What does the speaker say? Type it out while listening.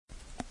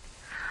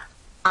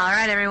All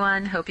right,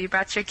 everyone. Hope you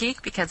brought your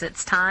geek because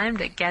it's time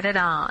to get it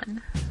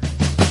on.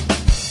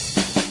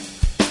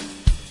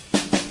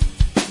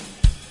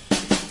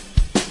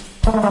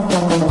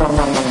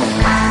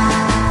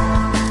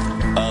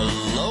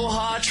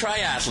 Aloha,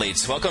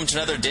 triathletes. Welcome to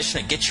another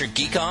edition of Get Your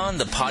Geek On,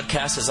 the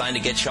podcast designed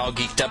to get you all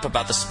geeked up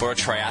about the sport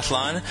of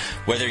triathlon,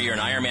 whether you're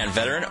an Ironman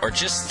veteran or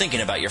just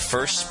thinking about your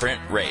first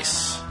sprint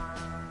race.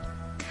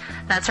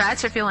 That's right.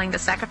 So if you're willing to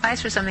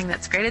sacrifice for something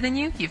that's greater than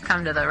you, you've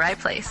come to the right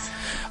place.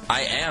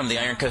 I am the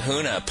Iron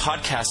Kahuna,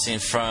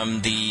 podcasting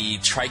from the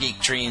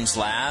Tri-Geek Dreams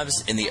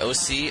Labs in the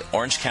OC,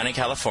 Orange County,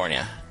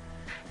 California.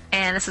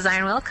 And this is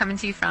Iron Will coming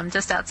to you from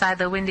just outside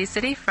the Windy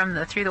City from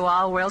the Through the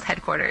Wall World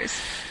Headquarters.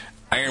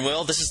 Iron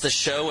Will, this is the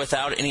show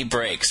without any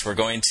breaks. We're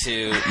going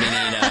to,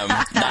 meaning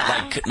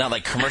not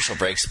like commercial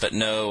breaks, but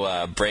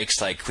no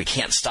breaks like we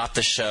can't stop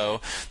the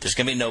show. There's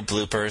going to be no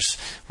bloopers.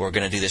 We're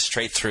going to do this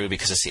straight through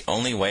because it's the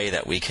only way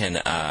that we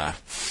can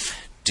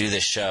do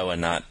this show and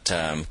not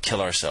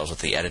kill ourselves with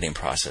the editing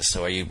process.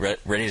 So are you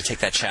ready to take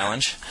that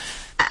challenge?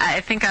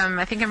 I think I'm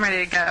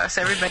ready to go.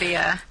 So everybody,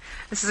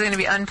 this is going to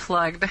be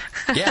unplugged.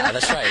 Yeah,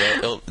 that's right.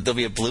 There'll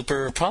be a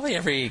blooper probably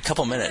every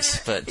couple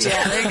minutes. But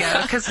yeah, there you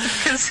go.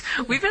 Because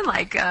we've been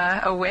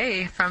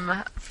away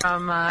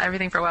from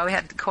everything for a while. We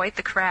had quite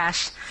the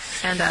crash,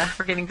 and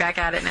we're getting back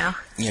at it now.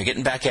 You're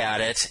getting back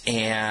at it.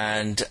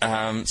 And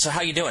so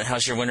how you doing?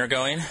 How's your winter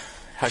going?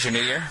 How's your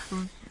new year?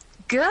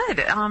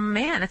 Good.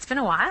 Man, it's been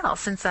a while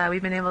since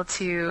we've been able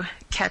to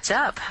catch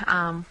up.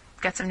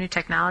 Got some new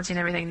technology and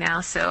everything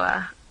now,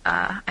 so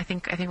I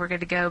think we're good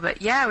to go.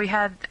 But yeah, we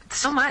had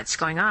so much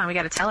going on. We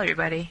got to tell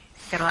everybody.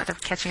 Got a lot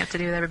of catching up to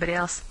do with everybody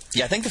else.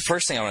 Yeah, I think the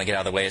first thing I want to get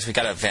out of the way is we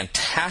got a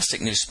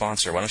fantastic new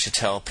sponsor. Why don't you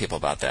tell people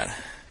about that?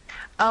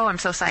 Oh, I'm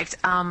so psyched.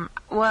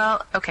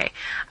 Well, okay.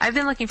 I've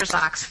been looking for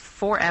socks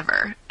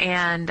forever,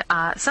 and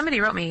somebody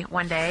wrote me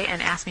one day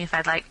and asked me if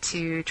I'd like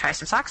to try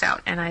some socks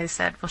out, and I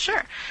said, well,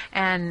 sure.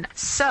 And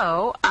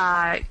so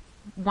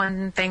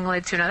one thing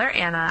led to another,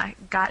 and I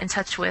got in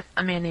touch with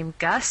a man named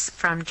Gus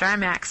from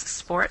Drymax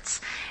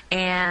Sports,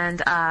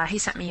 and he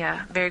sent me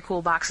a very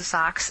cool box of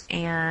socks,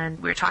 and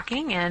we were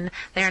talking, and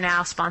they are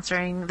now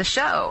sponsoring the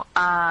show.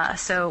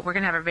 So we're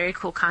going to have a very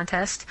cool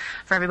contest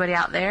for everybody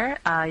out there.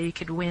 You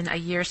could win a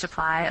year's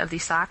supply of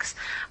these socks,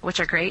 which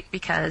are great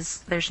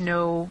because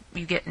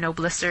you get no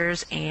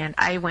blisters, and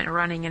I went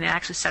running, and it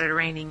actually started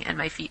raining, and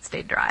my feet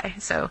stayed dry.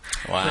 So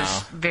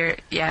wow. It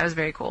was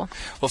very cool.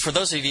 Well, for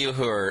those of you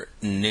who are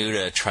new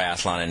to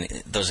triathlon,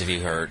 and those of you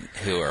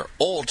who are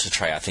old to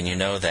triathlon, you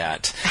know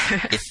that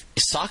if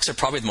socks are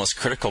probably the most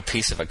critical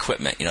piece of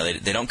equipment. You know,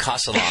 they don't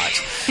cost a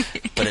lot,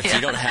 but if you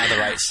don't have the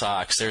right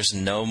socks, there's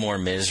no more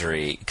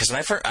misery. Because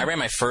when I ran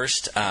my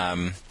first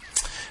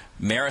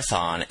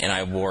marathon, and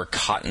I wore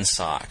cotton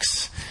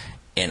socks,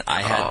 and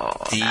I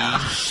had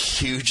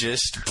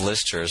hugest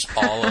blisters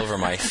all over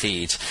my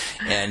feet.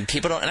 And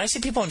I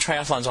see people in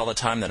triathlons all the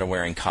time that are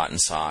wearing cotton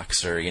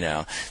socks, or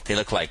they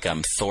look like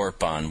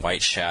Thorpe on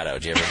White Shadow.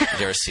 Do you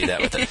ever see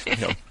that with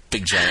the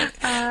big giant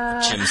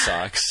gym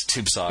socks,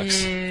 tube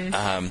socks?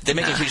 They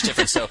make a huge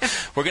difference. So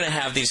we're going to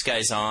have these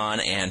guys on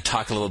and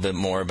talk a little bit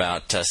more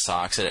about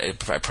socks. I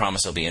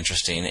promise it'll be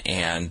interesting,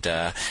 and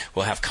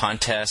we'll have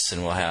contests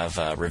and we'll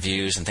have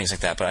reviews and things like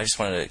that. But I just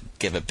wanted to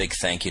give a big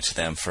thank you to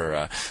them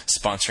for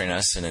sponsoring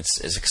us, and it's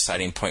an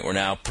exciting point. We're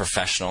now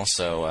professional,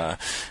 so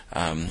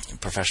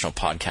professional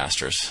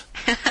podcasters.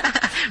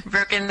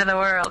 Broke into the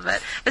world.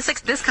 But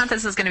this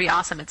contest is going to be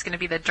awesome. It's going to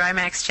be the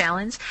Drymax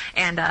Challenge,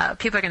 and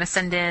people are going to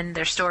send in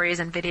their stories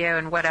and video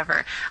and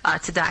whatever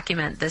to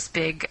document this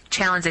big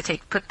challenge they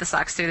take, put the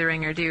socks through the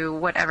ringer, do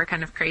whatever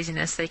kind of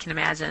craziness they can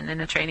imagine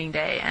in a training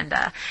day. And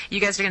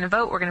you guys are going to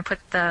vote. We're going to put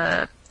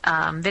the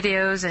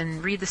videos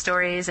and read the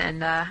stories,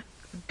 and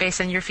based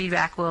on your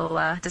feedback,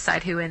 we'll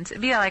decide who wins.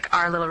 It'd be like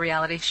our little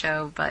reality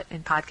show, but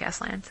in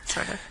podcast land,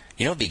 sort of.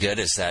 You know what'd be good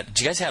is that,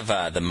 do you guys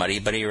have the Muddy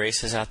Buddy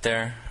races out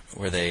there?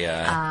 Where they,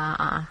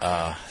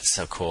 it's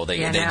so cool. They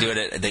do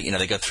it at,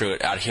 they go through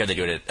it out here. They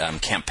do it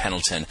at Camp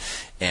Pendleton,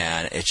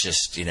 and it's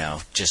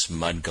just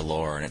mud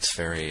galore, and it's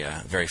very,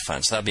 very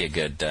fun. So that'd be a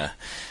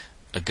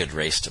good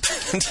race to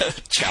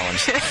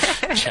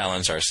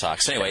challenge our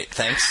socks. So anyway,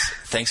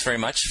 thanks very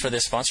much for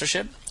this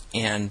sponsorship,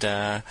 and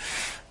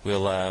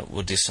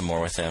we'll do some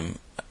more with them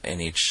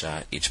in each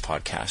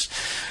podcast.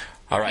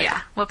 All right.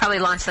 Yeah, we'll probably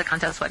launch the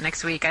contest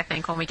next week, I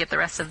think, when we get the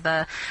rest of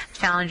the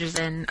challenges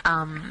and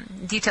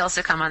details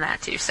to come on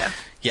that too. So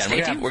yeah,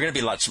 and we're going to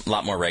be a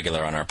lot more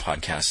regular on our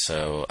podcast.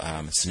 So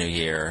it's a new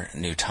year,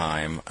 new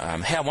time.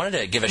 Hey, I wanted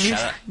to give a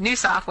shout out. New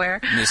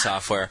software. New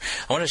software.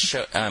 I want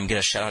to get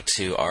a shout out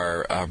to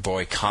our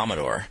boy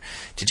Commodore.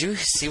 Did you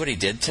see what he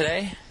did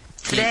today?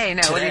 What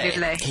did he do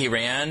today? He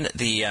ran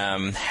the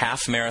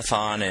half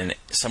marathon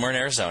somewhere in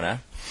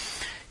Arizona.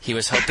 He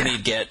was hoping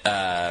he'd get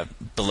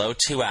below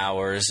 2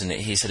 hours, and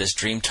he said his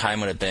dream time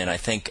would have been, I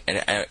think,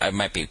 and I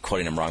might be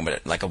quoting him wrong,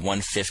 but like a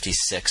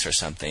 1:56 or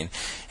something.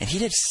 And he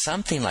did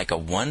something like a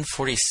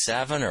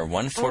 1:47 or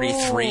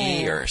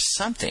 1:43 or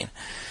something.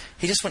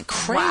 He just went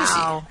crazy.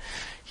 Wow.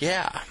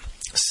 Yeah.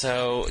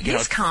 So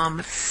he's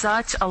come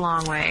such a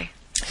long way.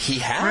 He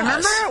has.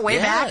 Remember way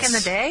back in the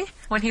Yes. day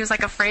when he was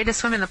like afraid to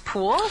swim in the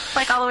pool,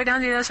 like all the way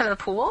down to the other side of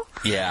the pool?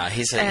 Yeah,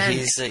 he's a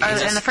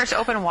In the first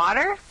open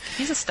water,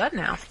 he's a stud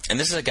now. And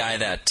this is a guy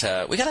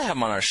that we got to have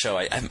him on our show.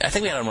 I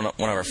think we had him on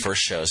one of our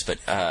first shows, but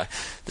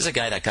this is a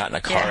guy that got in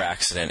a car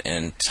accident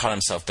and taught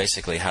himself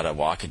basically how to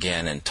walk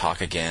again and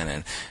talk again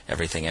and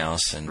everything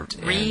else. And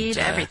Read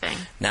everything.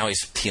 Now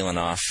he's peeling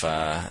off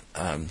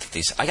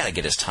these. I got to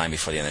get his time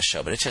before the end of the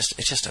show, but it's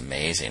just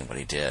amazing what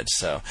he did.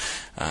 So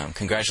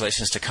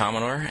congratulations to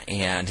Commodore,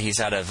 and he's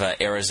out of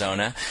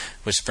Arizona,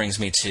 which brings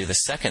me to the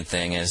second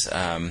thing is.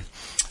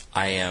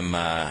 I am.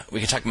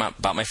 We can talk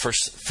about my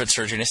first foot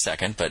surgery in a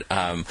second, but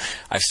I've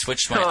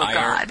switched my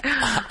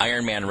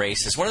Ironman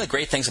races. One of the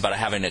great things about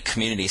having a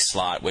community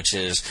slot, which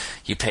is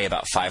you pay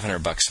about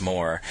 $500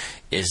 more,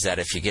 is that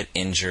if you get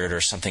injured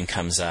or something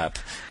comes up,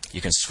 you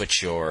can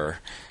switch your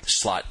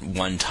slot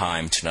one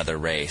time to another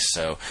race.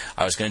 So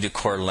I was going to do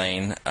Coeur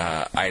d'Alene,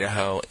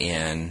 Idaho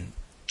in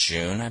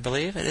June, I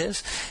believe it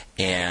is,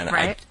 and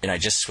I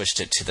just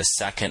switched it to the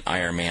second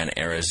Ironman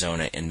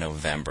Arizona in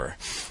November.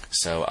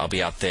 So I'll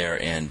be out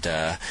there, and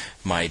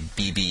my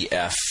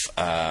BBF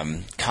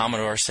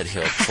Commodore said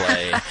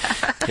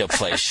he'll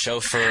play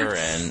chauffeur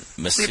and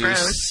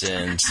masseuse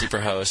and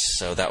sleeper host.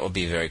 So that will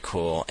be very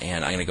cool.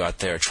 And I'm going to go out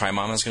there.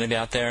 Tri-Mama's going to be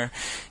out there,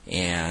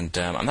 and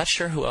I'm not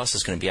sure who else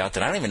is going to be out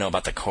there. I don't even know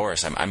about the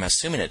course. I'm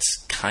assuming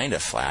it's kind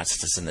of flat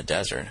since it's in the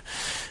desert.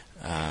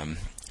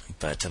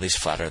 But at least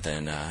flatter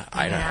than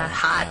Idaho. Yeah,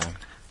 hot.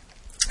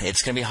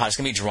 It's going to be hot. It's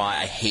going to be dry.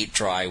 I hate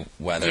dry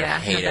weather. Yeah, I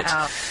hate it.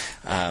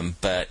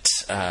 But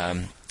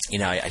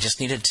I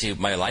just needed to.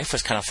 My life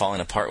was kind of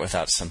falling apart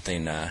without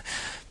something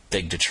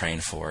big to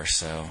train for.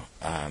 So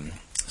I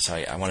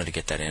wanted to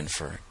get that in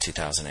for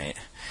 2008.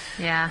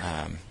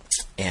 Yeah.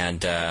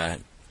 And I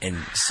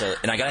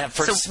got to have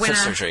foot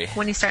surgery.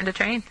 When are you starting to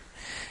train?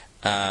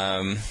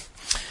 I'm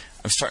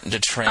starting to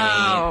train.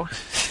 Oh.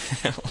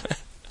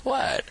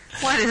 What?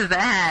 What is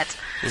that?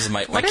 This is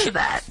my What kid, is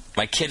that?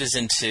 My kid is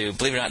into,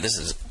 believe it or not,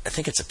 I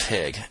think it's a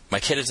pig. My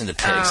kid is into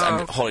pigs.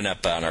 I'm holding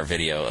up on our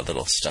video a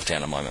little stuffed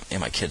animal in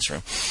my kid's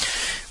room.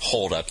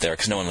 Hold up there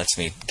because no one lets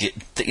me get,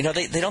 they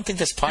don't think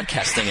this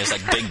podcast thing is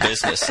like big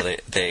business, so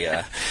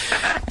they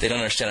don't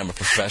understand I'm a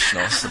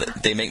professional, so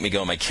they make me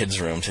go in my kid's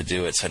room to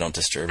do it so I don't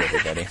disturb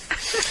everybody.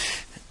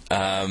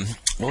 What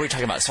were we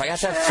talking about? So I got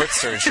to have foot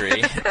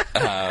surgery.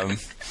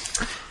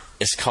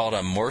 It's called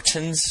a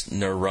Morton's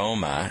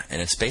neuroma,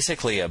 and it's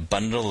basically a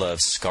bundle of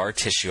scar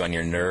tissue on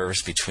your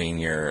nerves between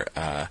your,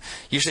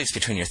 usually it's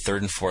between your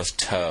third and fourth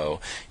toe.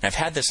 And I've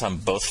had this on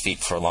both feet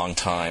for a long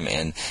time,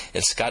 and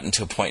it's gotten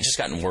to a point, it's just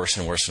gotten worse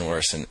and worse and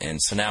worse.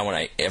 And so now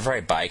whenever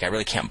I bike, I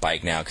really can't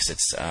bike now because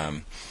it's,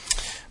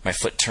 my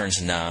foot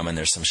turns numb and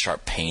there's some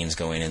sharp pains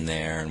going in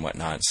there and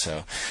whatnot.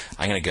 So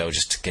I'm going to go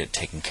just to get it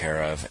taken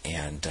care of.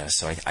 And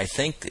so I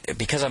think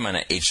because I'm on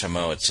an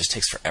HMO, it just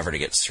takes forever to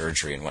get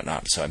surgery and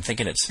whatnot. So I'm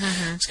thinking it's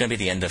going to be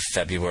the end of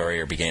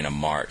February or beginning of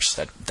March.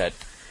 That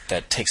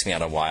takes me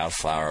out of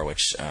Wildflower,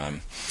 which is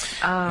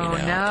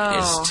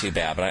too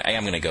bad. But I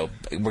am going to go.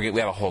 We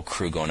have a whole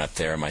crew going up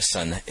there. My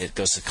son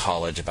goes to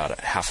college about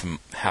half an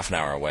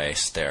hour away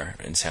there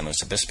in San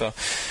Luis Obispo.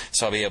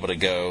 So I'll be able to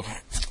go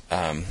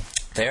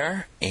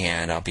there,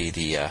 and I'll be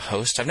the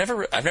host. I've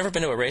never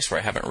been to a race where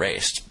I haven't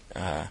raced,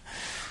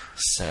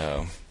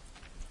 so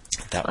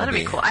that'll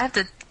be cool. I have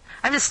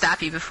to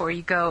stop you before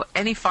you go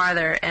any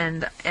farther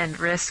and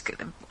risk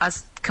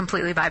us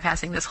completely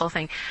bypassing this whole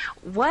thing.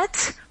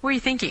 What were you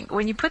thinking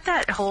when you put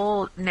that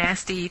whole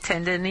nasty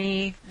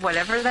tendony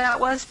whatever that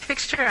was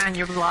picture on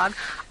your blog?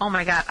 Oh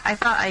my God, I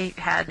thought I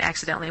had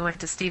accidentally went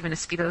to Steven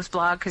Espito's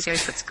blog because he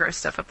always puts gross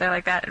stuff up there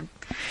like that, and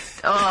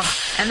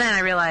then I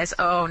realized,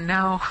 oh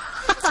no.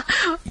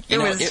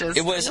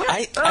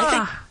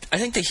 I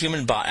think the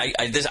human body.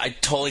 I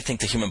totally think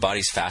the human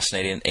body is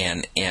fascinating,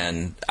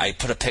 and I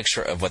put a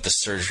picture of what the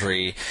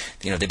surgery.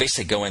 They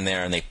basically go in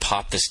there and they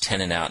pop this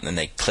tendon out, and then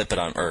they clip it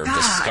on, or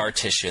the scar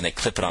tissue, and they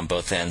clip it on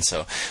both ends.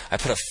 So I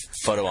put a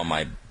photo on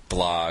my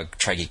blog,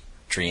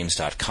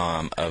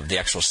 TryGeekDreams.com, of the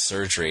actual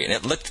surgery, and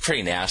it looked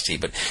pretty nasty.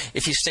 But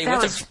if you stay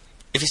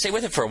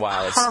with it for a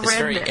while,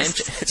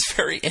 it's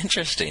very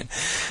interesting.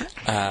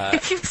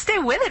 If you stay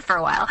with it for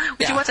a while,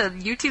 would you watch a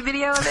YouTube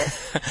video of it?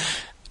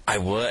 I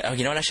would. Oh,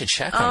 you know what? I should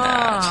check on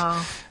that.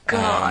 Oh,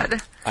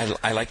 God.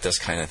 I like those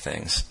kind of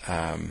things.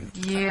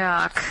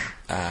 Yuck.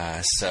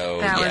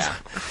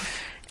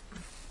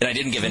 And I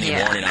didn't give any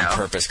warning on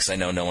purpose because I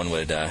know no one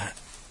would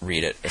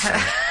read it.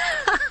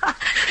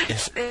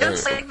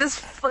 It's like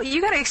this.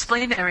 You got to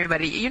explain to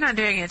everybody. You're not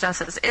doing it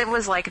justice. It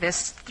was like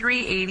this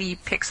 380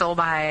 pixel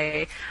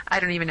by, I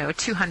don't even know,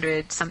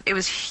 200. It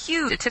was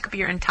huge. It took up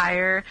your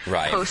entire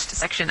post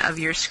section of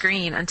your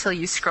screen until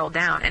you scrolled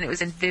down, and it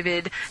was in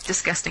vivid,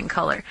 disgusting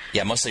color.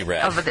 Yeah, mostly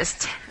red. Of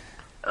this.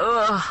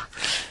 Oh,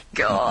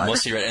 God.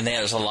 Mostly red, and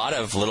there's a lot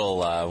of little.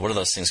 What are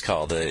those things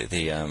called?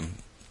 The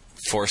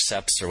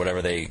forceps or whatever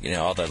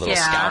all the little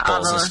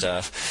scalpels and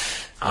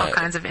stuff. All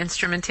kinds of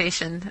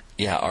instrumentation.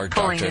 Yeah, our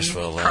pulling doctors and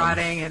will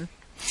prodding and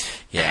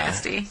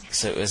nasty.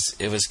 So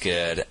it was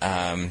good.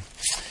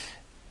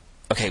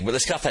 Okay, well,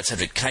 let's get off that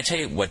subject. Can I tell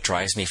you what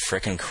drives me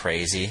frickin'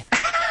 crazy?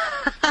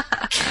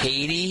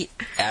 Katie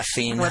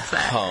effing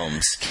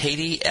Holmes.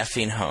 Katie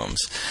effing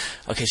Holmes.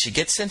 Okay, she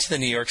gets into the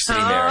New York City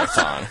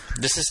Marathon.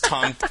 This is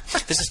Tom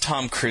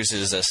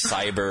Cruise's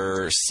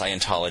cyber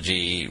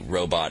Scientology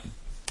robot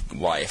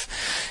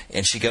wife,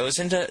 and she goes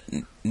into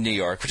New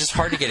York, which is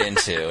hard to get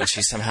into, and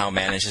she somehow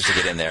manages to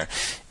get in there,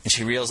 and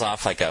she reels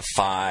off like a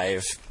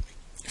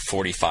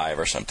 5:45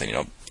 or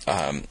something,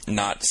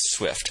 not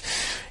swift.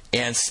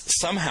 And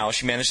somehow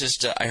she manages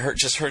to,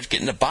 just heard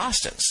getting to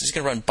Boston. So she's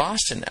going to run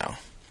Boston now.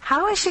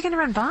 How is she going to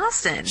run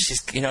Boston? She's,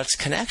 it's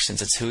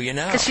connections. It's who you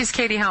know. Because she's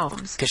Katie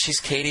Holmes. Because she's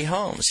Katie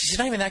Holmes. She's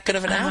not even that good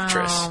of an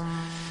actress. Oh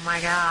my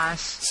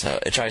gosh. So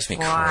it drives me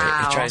crazy.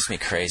 It drives me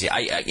crazy.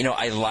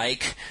 I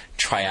like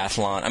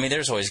triathlon. I mean,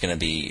 there's always going to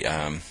be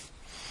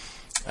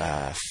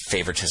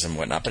favoritism and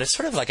whatnot, but it's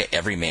sort of like an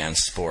everyman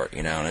sport,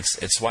 and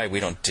it's why we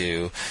don't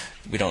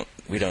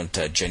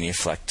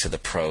genuflect to the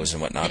pros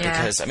and whatnot,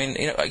 because I mean,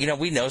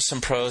 we know some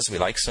pros, we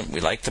like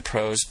the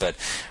pros, but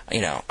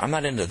I'm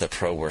not into the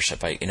pro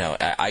worship.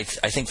 I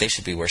think they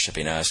should be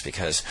worshiping us,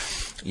 because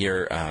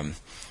you're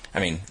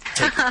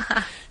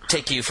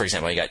take you for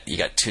example. You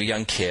got 2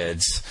 young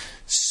kids,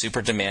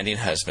 super demanding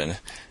husband,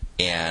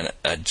 and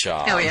a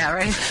job. Oh yeah,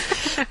 right.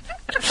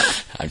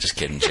 I'm just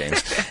kidding,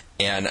 James.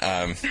 And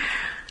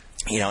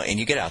and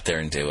you get out there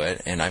and do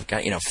it. And I've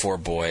got 4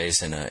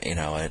 boys and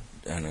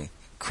an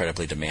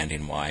incredibly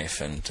demanding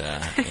wife, and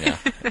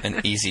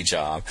an easy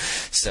job.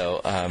 So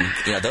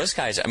those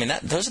guys. I mean,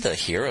 those are the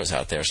heroes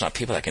out there. It's not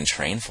people that can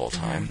train full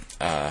time.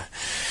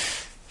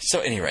 So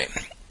at any rate.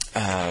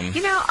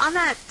 On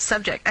that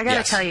subject, I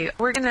got to tell you,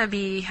 we're going to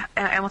be,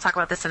 and we'll talk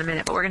about this in a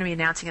minute, but we're going to be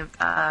announcing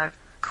a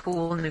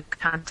cool new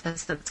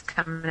contest that's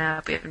coming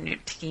up. We have a new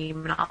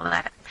team and all of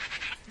that.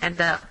 And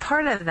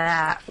part of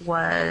that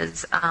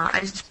was, I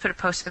just put a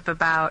post up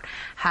about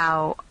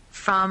how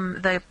from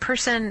the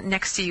person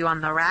next to you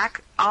on the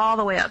rack all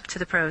the way up to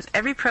the pros,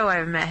 every pro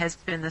I've met has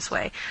been this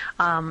way.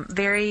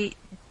 Very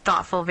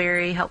thoughtful,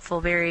 very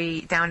helpful, very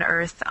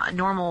down-to-earth,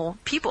 normal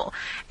people.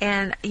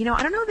 And, I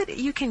don't know that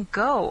you can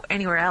go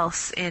anywhere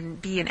else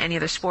and be in any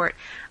other sport.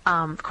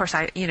 Of course,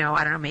 I don't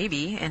know,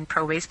 maybe in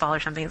pro baseball or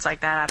something like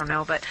that, I don't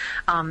know. But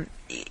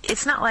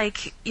it's not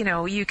like,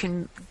 you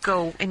can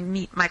go and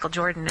meet Michael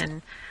Jordan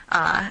and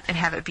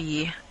have it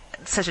be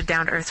such a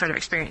down-to-earth sort of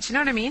experience. You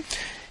know what I mean?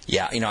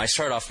 Yeah, I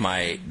started off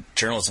my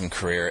journalism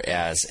career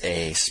as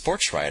a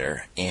sports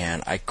writer,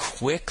 and I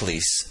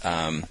quickly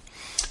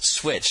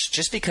switched,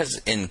 just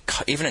because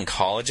even in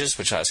colleges,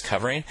 which I was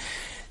covering,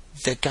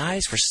 the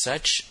guys were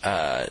such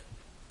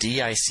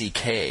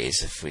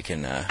DICKs, if we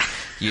can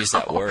use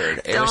that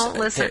word.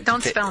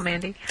 Don't spell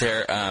Mandy.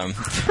 They're,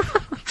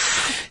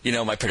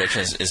 my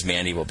prediction is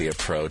Mandy will be a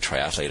pro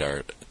triathlete,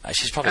 or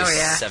she's probably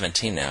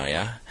 17 now,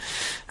 yeah?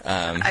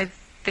 I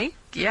think,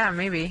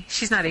 maybe.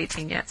 She's not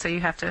 18 yet, so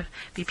you have to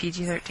be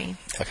PG-13.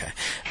 Okay.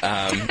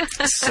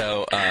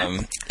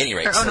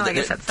 Anyway,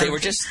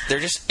 they're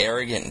just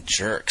arrogant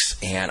jerks,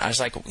 and I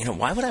was like,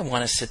 why would I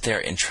want to sit there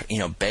and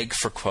beg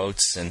for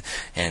quotes and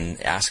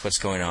ask what's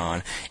going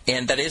on?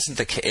 And that isn't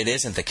the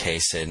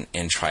case in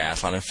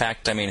triathlon. In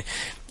fact, I mean,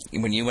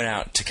 when you went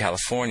out to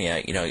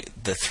California,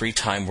 the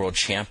 3-time world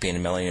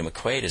champion Melanie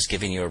McQuaid is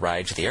giving you a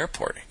ride to the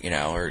airport,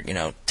 or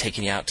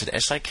taking you out to.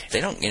 It's like they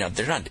don't,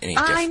 they're not any.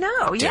 I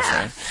know,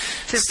 different.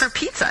 For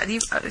pizza,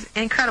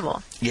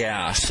 incredible.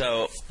 Yeah,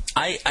 so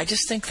I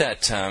just think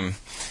that.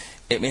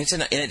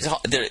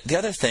 The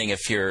other thing,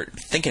 if you're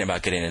thinking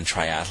about getting in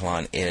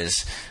triathlon,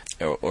 is.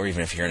 Or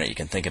even if you're in it, you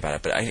can think about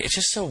it. But it's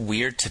just so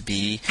weird to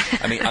be.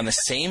 I mean, on the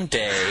same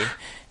day,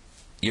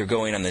 you're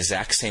going on the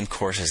exact same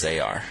course as they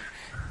are.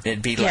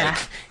 It'd be like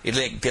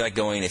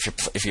going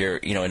if you're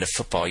into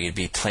football, you'd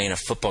be playing a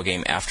football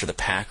game after the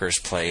Packers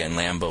play in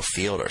Lambeau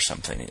Field or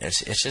something.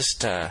 It's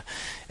just a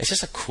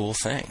cool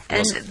thing.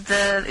 And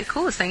the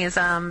coolest thing is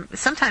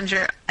sometimes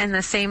you're in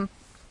the same.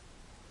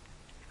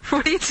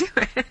 What are you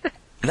doing?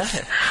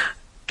 Nothing.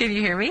 Can you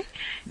hear me?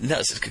 No.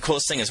 The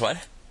coolest thing is what?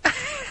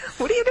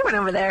 What are you doing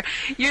over there?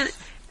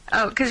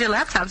 Because your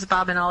laptop's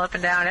bobbing all up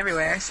and down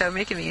everywhere, so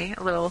making me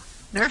a little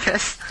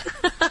nervous.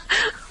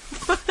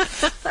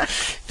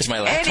 Is my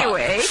laptop?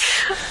 Anyway,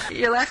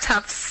 your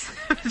laptop's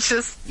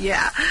just,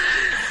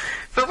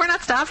 But we're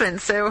not stopping,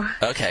 so...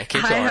 Okay,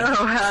 keep going.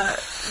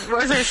 What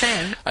was I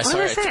saying? I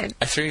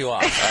threw you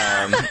off.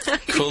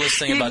 Coolest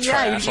thing about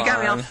triathlon. You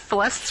got me all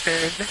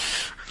flustered.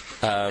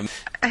 I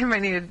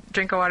might need a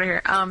drink of water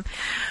here. At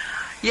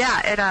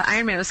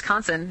Ironman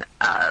Wisconsin,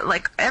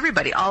 like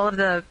everybody, all of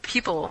the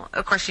people,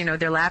 of course,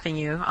 they're lapping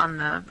you on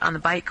the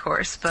bike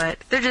course, but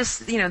they're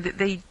just,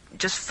 they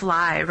just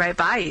fly right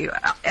by you.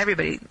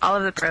 Everybody, all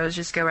of the pros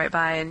just go right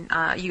by, and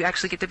you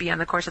actually get to be on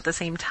the course at the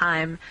same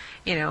time,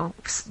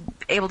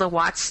 able to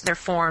watch their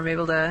form,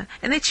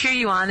 and they cheer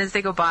you on as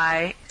they go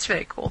by. It's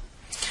really cool.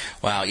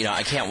 Wow,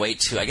 I can't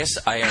wait to. I guess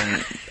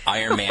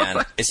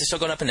Ironman. Is it still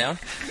going up and down?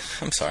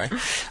 I'm sorry.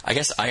 I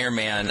guess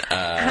Ironman.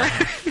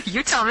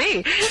 You tell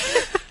me.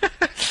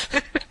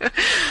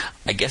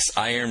 I guess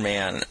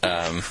Ironman.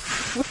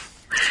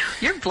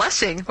 You're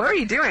blushing. What are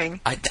you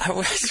doing?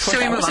 Should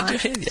we move on?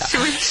 Yeah.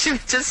 Should we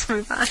just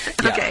move on?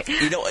 Yeah. Okay.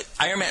 You know what?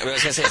 What I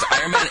was going to say is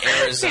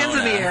Ironman Arizona. Hands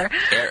in the air.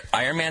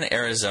 Ironman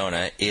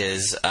Arizona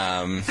is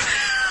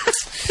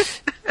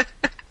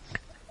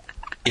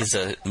is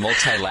a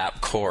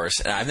multi-lap course,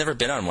 and I've never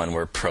been on one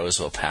where pros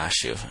will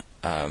pass you.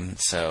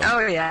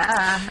 Oh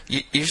yeah.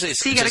 Usually,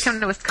 so you got to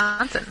come to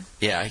Wisconsin.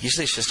 Yeah,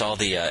 usually it's just all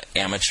the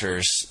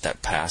amateurs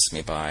that pass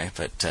me by,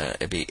 but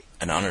it'd be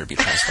an honor to be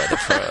passed by the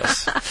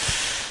pros.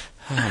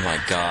 Oh my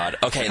God.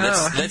 Okay,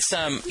 let's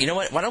you know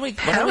what? Why don't we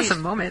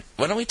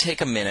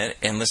take a minute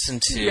and listen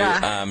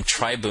to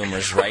Try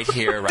Boomers Right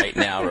Here, Right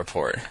Now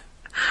report.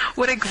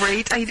 What a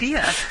great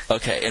idea.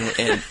 Okay,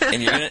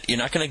 and you're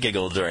not going to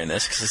giggle during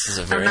this because this is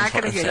a very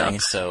important thing.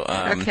 So,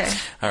 okay.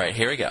 All right,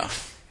 here we go.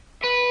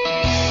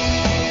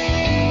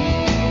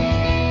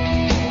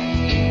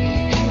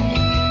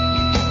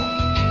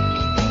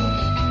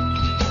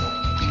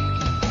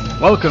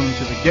 Welcome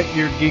to the Get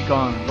Your Geek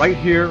On Right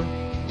Here,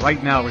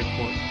 Right Now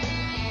report.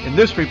 In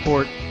this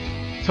report,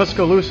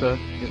 Tuscaloosa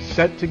is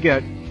set to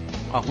get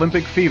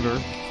Olympic fever.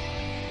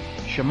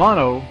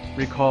 Shimano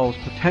recalls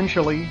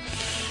potentially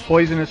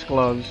poisonous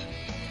gloves,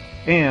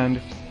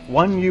 and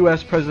one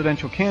U.S.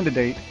 presidential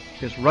candidate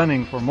is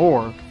running for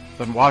more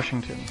than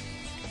Washington.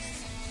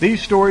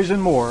 These stories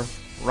and more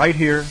right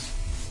here,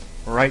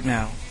 right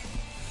now.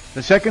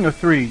 The second of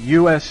 3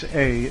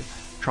 USA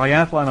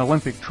Triathlon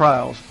Olympic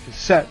trials is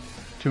set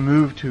to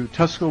move to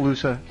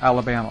Tuscaloosa,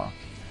 Alabama.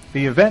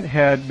 The event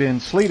had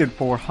been slated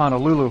for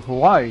Honolulu,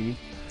 Hawaii,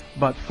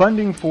 but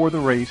funding for the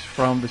race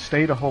from the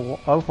state of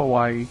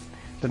Hawaii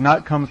did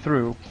not come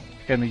through,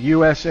 and the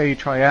USA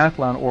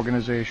Triathlon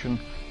Organization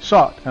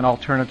sought an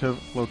alternative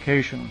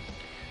location.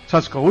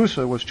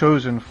 Tuscaloosa was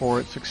chosen for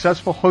its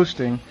successful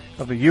hosting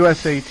of the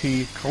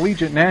USAT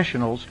Collegiate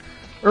Nationals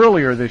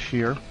earlier this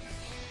year,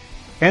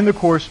 and the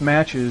course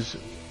matches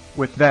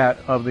with that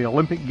of the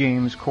Olympic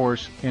Games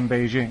course in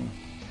Beijing.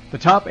 The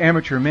top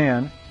amateur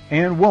man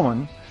and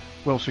woman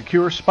will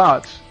secure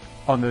spots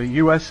on the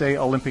USA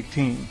Olympic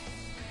team.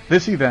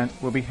 This event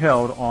will be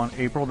held on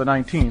April the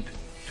 19th,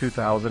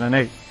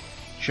 2008.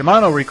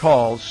 Shimano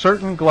recalls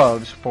certain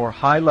gloves for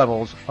high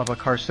levels of a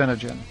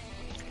carcinogen.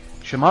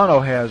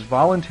 Shimano has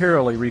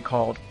voluntarily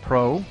recalled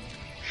Pro,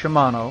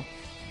 Shimano,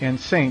 and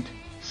Saint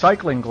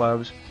cycling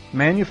gloves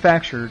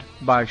manufactured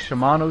by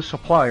Shimano's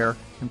supplier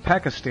in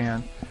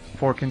Pakistan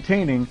for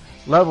containing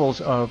levels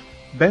of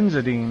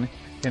benzidine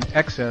in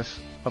excess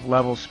of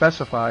levels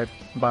specified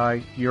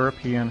by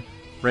European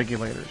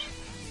regulators.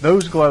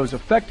 Those gloves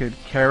affected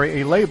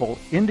carry a label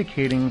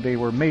indicating they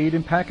were made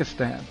in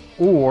Pakistan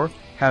or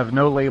have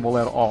no label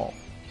at all.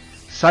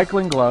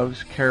 Cycling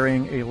gloves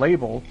carrying a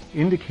label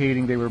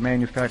indicating they were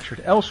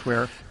manufactured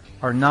elsewhere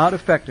are not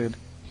affected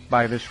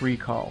by this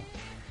recall.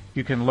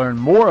 You can learn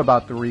more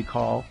about the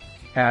recall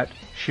at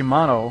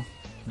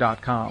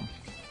Shimano.com.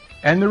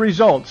 And the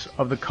results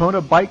of the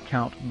Kona bike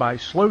count by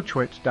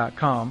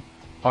SlowTwitch.com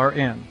are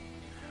in.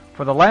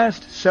 For the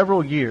last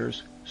several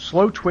years,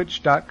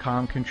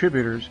 SlowTwitch.com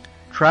contributors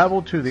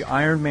travel to the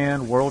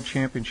Ironman World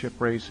Championship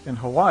race in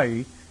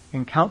Hawaii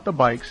and count the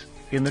bikes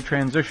in the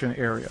transition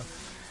area.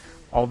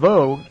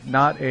 Although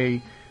not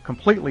a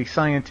completely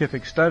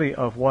scientific study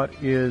of what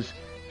is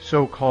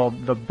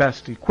so-called the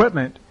best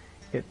equipment,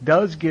 it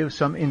does give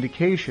some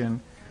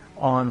indication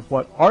on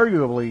what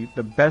arguably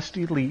the best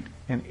elite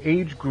and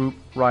age group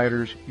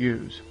riders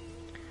use.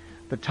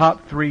 The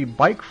top 3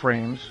 bike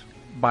frames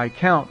by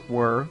count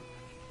were,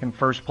 in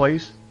first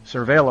place,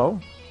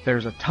 Cervelo.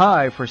 There's a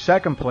tie for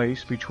second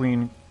place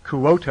between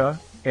Kubota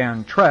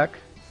and Trek,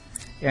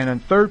 and in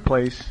third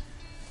place,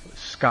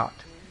 Scott.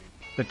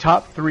 The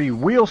top 3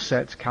 wheel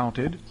sets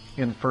counted: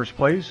 in first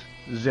place,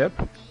 Zip,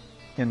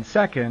 in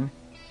second,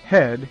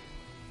 Head,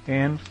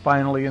 and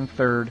finally in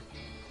third,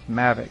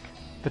 Mavic.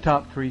 The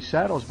top 3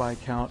 saddles by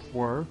count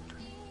were,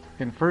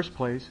 in first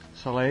place,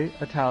 Soleil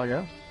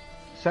Italia,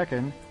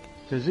 second,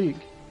 Fizik,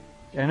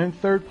 and in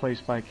third place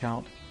by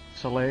count,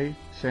 Soleil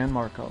San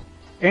Marco.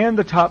 And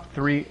the top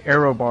 3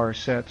 aero bar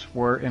sets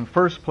were, in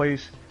first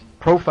place,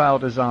 Profile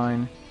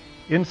Design,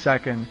 in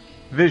second,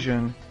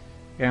 Vision,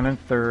 and in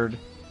third,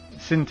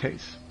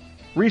 Syntace.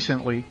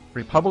 Recently,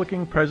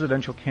 Republican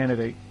presidential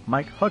candidate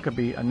Mike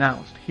Huckabee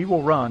announced he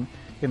will run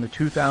in the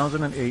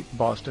 2008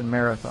 Boston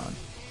Marathon.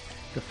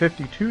 The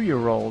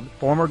 52-year-old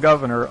former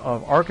governor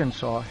of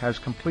Arkansas has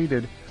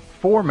completed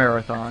 4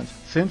 marathons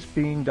since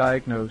being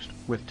diagnosed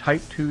with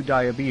type 2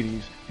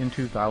 diabetes in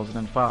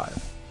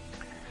 2005.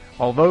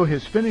 Although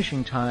his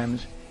finishing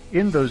times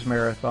in those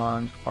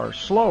marathons are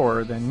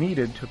slower than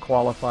needed to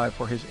qualify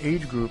for his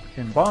age group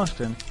in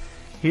Boston,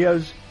 he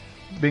has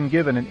been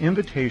given an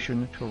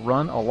invitation to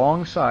run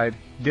alongside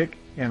Dick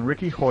and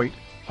Ricky Hoyt,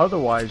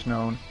 otherwise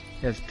known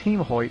as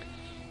Team Hoyt,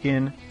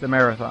 in the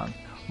marathon.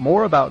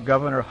 More about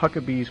Governor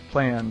Huckabee's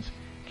plans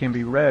can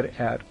be read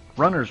at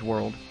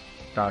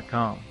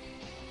runnersworld.com.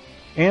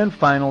 And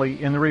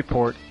finally, in the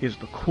report is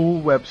the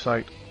cool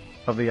website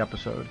of the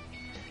episode.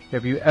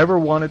 Have you ever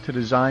wanted to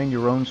design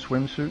your own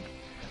swimsuit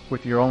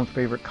with your own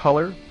favorite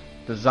color,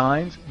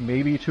 designs,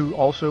 maybe to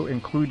also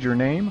include your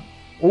name?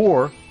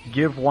 or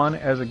give one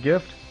as a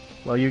gift,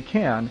 well, you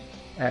can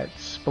at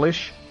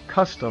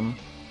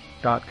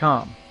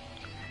splishcustom.com.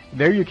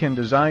 There you can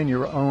design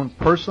your own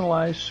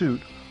personalized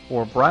suit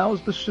or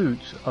browse the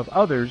suits of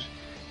others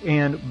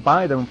and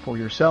buy them for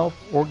yourself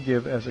or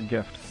give as a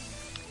gift.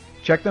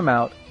 Check them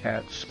out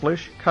at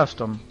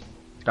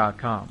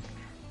splishcustom.com.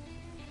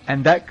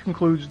 And that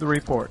concludes the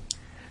report.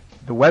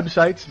 The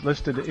websites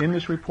listed in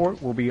this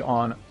report will be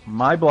on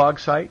my blog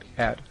site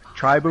at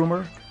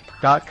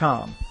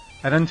tryboomer.com.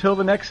 And until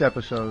the next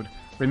episode,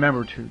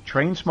 remember to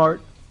train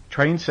smart,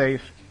 train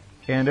safe,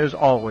 and as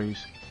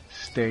always,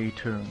 stay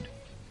tuned.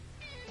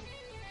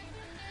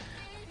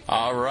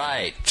 All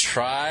right,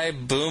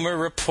 Tri-Boomer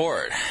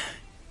Report.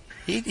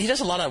 He does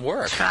a lot of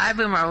work.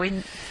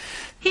 Tri-Boomer,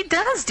 he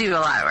does do a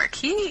lot of work.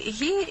 He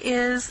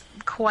is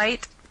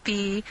quite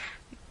the...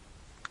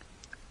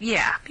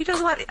 Yeah, he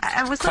does a lot.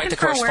 I was Quite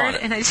looking the for a word,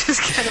 and I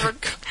just kind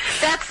of...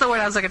 That's the word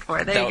I was looking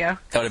for. There you go.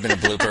 That would have been a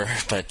blooper,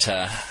 but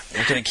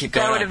we're going to keep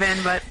going. That would have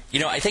been, but...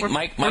 You know, I think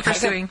Mike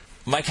pursuing.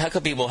 Mike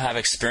Huckabee will have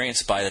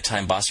experience by the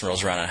time Boston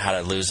rolls around on how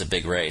to lose a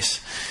big race.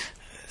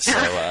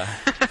 So,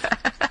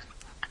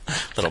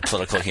 little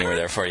political humor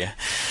there for you.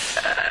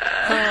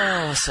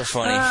 Oh, so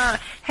funny.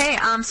 Hey,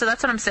 so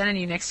that's what I'm sending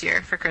you next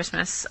year for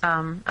Christmas.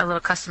 A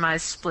little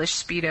customized Splish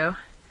Speedo.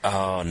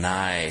 Oh,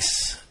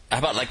 nice. How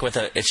about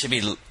it should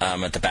be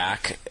at the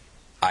back,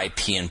 I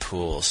pee in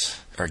pools.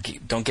 Or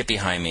don't get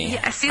behind me.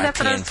 Yeah, see, that's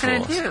what I was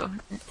going to do.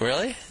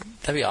 Really?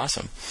 That'd be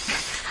awesome.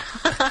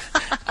 I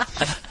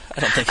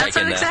don't think that's I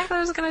can. That's exactly what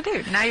I was going to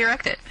do. Now you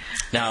wrecked it.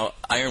 Now,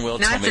 Iron Will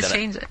told me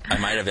that I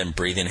might have been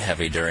breathing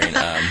heavy during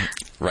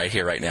right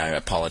here, right now. I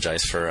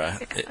apologize for.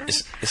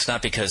 It's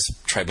not because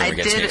Tri-Boomer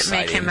gets me excited.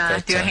 I did make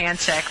him do a hand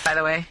check, by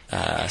the way.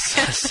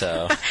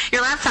 So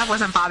your laptop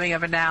wasn't bobbing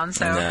up and down,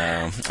 so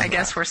no, I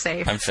guess we're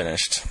safe. I'm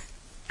finished.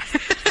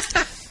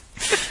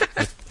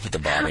 with the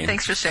bobbing.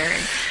 Thanks for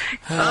sharing.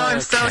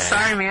 I'm so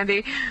sorry,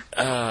 Mandy.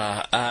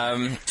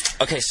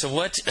 Okay, so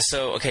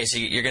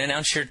you're going to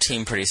announce your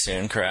team pretty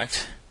soon,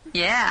 correct?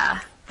 Yeah,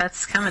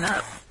 that's coming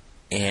up.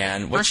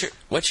 And what's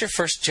your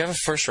first? Do you have a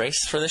first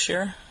race for this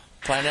year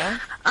planned out?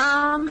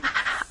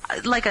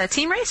 Like a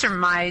team race or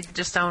my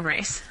just own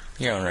race?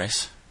 Your own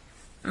race.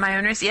 My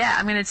own race, yeah.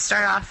 I'm going to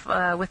start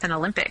off with an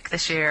Olympic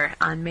this year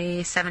on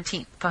May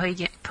 17th,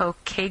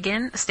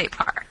 Pokagon State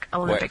Park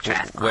Olympic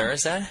Triathlon. Where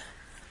is that?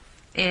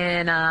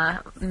 In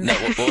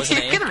what was the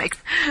name?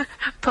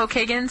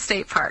 Pokagon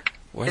State Park.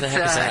 Where the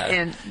heck is that?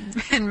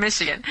 In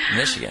Michigan.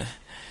 Michigan.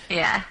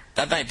 Yeah.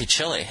 That might be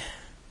chilly.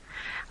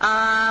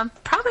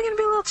 Probably going to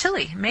be a little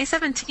chilly. May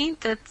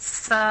 17th,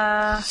 it's...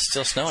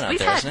 still snowing out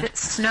there, isn't it?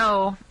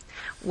 Snow.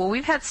 Well,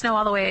 we've had snow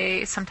all the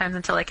way sometimes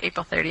until like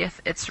April 30th.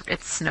 It's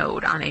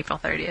snowed on April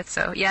 30th.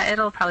 So, yeah,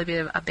 it'll probably be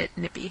a bit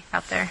nippy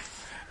out there.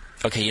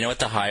 Okay, you know what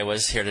the high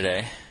was here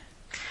today?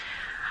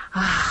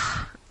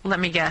 Let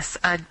me guess.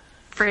 A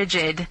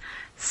frigid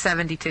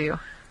 72.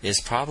 Is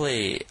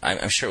probably...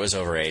 I'm sure it was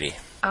over 80.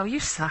 Oh, you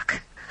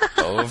suck.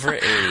 Over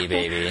 80,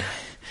 baby.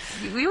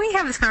 We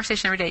have this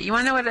conversation every day. You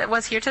want to know what it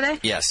was here today?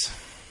 Yes.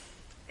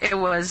 It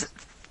was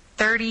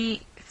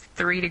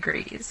 33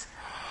 degrees.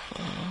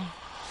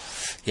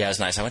 Yeah, it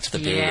was nice. I went to the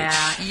beach. Yeah,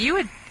 you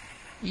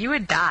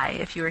would die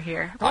if you were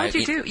here. What would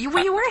you do? You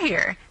were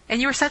here, and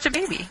you were such a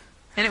baby,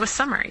 and it was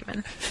summer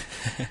even.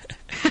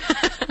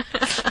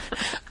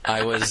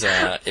 I was.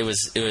 It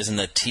was in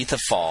the teeth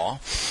of fall,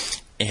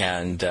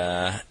 and it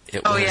was.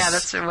 Oh yeah,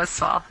 it was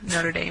fall.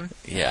 Notre Dame.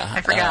 Yeah,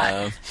 I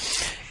forgot.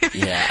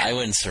 Yeah, I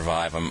wouldn't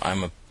survive.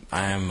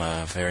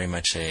 I'm very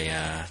much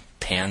a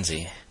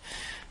pansy.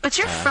 But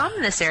you're from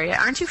this area,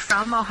 aren't you?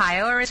 From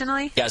Ohio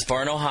originally? Yeah, I was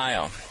born in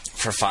Ohio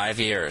for 5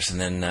 years, and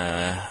then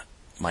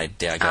my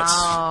dad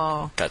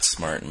got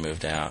smart and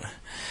moved out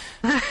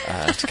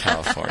to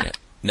California.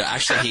 No,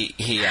 actually,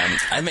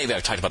 maybe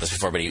I've talked about this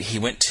before, but he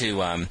went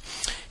to,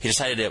 he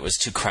decided it was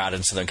too crowded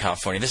in Southern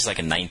California. This is like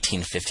in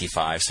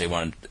 1955, so he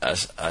wanted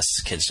us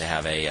kids to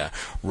have a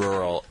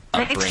rural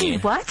upbringing.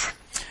 What?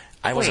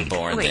 I wasn't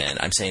born then.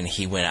 I'm saying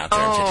he went out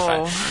there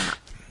in 55.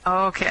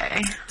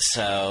 Okay.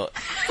 So,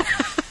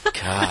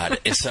 God.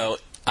 And so,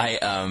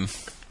 I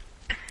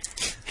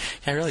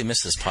really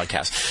miss this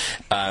podcast.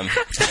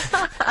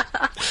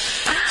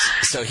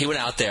 So he went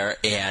out there,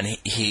 and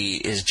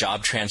his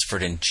job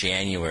transferred in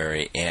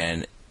January,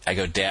 and I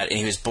go, Dad,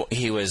 and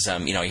he was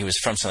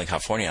from Southern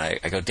California.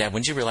 I go, Dad,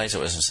 when did you realize it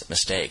was a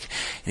mistake?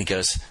 And he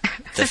goes,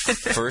 the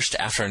first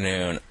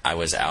afternoon I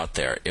was out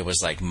there, it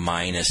was like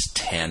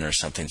 -10 or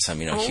something,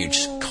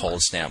 huge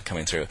cold snap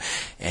coming through.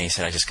 And he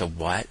said, I just go,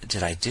 what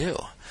did I do?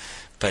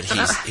 But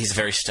he's a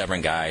very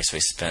stubborn guy, so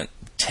he spent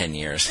 10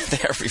 years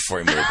there before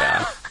he moved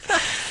out.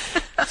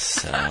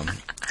 So,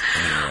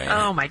 anyway.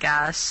 Oh my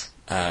gosh.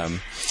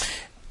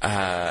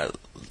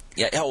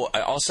 Yeah. Oh,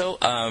 also,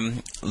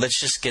 let's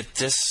just get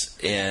this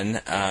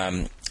in,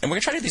 and we're gonna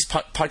try to do these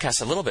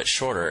podcasts a little bit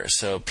shorter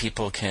so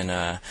people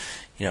can,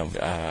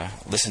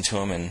 listen to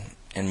them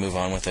and move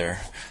on with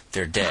their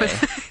day.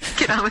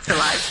 get on with your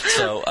life.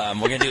 So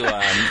we're going to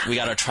do, we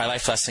got our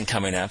Tri-Life lesson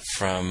coming up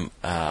from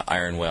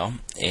Iron Will.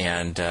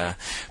 And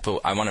but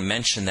I want to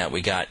mention that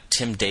we got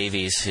Tim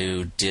Davies,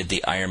 who did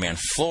the Ironman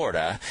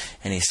Florida,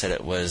 and he said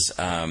it was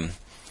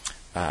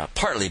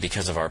partly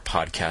because of our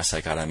podcast.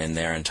 I got him in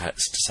there and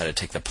decided to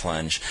take the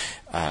plunge.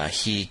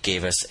 He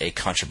gave us a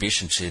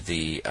contribution to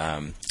the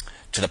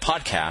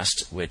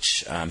podcast,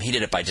 which he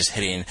did it by just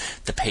hitting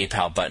the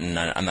PayPal button.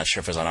 I'm not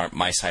sure if it was on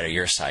my site or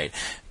your site,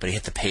 but he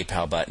hit the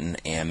PayPal button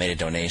and made a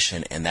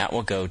donation, and that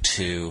will go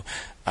to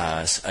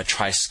a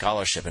Tri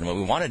Scholarship. And what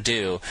we want to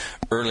do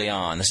early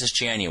on, this is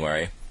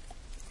January,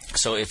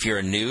 so if you're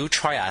a new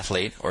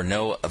triathlete or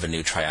know of a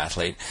new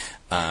triathlete,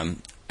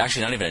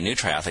 actually not even a new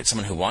triathlete,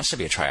 someone who wants to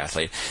be a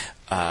triathlete,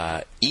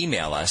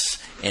 email us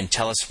and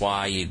tell us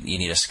why you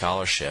need a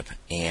scholarship,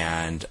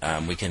 and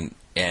we can.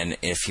 And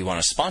if you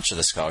want to sponsor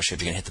the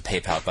scholarship, you can hit the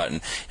PayPal button,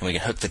 and we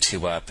can hook the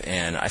two up.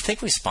 And I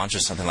think we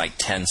sponsored something like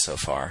 10 so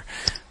far.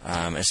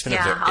 It's been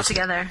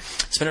altogether.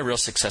 It's been a real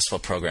successful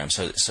program.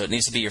 So it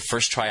needs to be your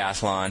first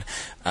triathlon,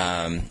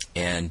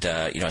 and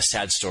a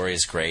sad story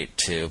is great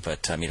too.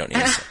 But you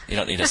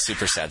don't need a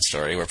super sad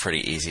story. We're pretty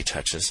easy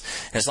touches.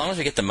 And as long as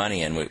we get the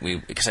money in,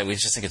 because we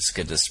just think it's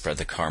good to spread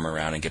the karma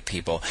around and get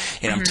people.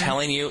 And I'm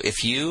telling you,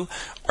 if you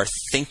are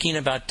thinking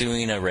about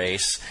doing a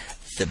race,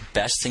 the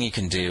best thing you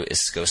can do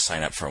is go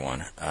sign up for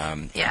one.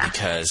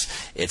 Because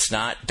it's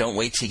not, don't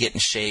wait till you get in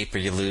shape or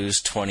you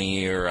lose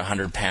 20 or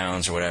 100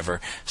 pounds or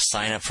whatever.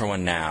 Sign up for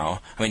one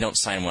now. I mean, don't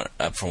sign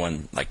up for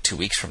one like 2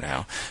 weeks from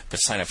now, but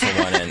sign up for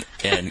one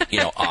in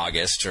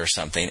August or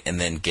something, and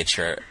then get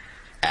your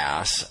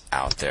ass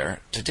out there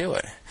to do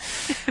it.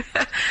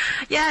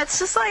 Yeah, it's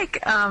just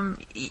like,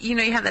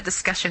 you have that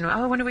discussion.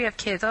 Oh, when do we have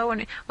kids? Oh,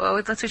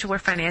 let's wait till we're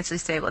financially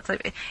stable. It's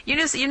like,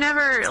 you're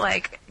never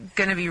like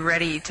going to be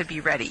ready to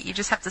be ready. You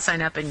just have to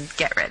sign up and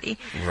get ready.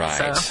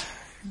 Right. So,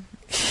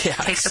 yeah,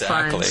 take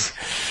exactly.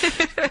 The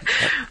plunge.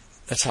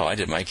 That's how I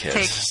did my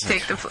kids.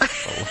 Take the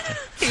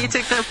plunge. You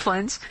took the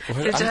plunge.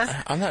 Did you?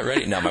 I'm not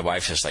ready. No, my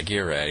wife's just like,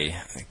 you're ready.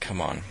 Come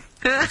on.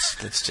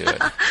 Let's do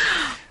it.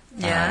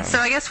 Yeah, so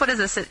I guess what is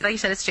this? Like you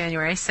said, it's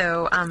January,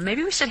 so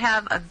maybe we should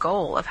have a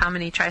goal of how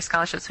many Tri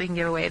Scholarships we can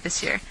give away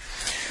this year.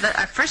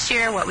 Our first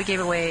year, we gave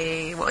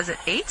away,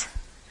 8?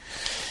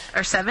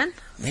 Or 7?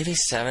 Maybe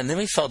 7. Then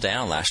we fell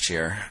down last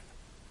year.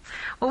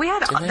 Well, we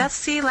had,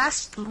 last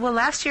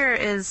year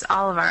is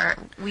all of our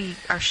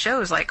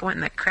shows went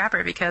in the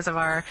crapper because of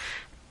our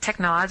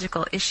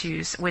technological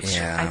issues, which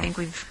I think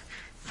we've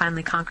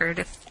finally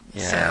conquered.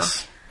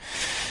 Yes.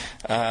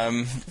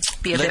 So,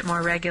 be a bit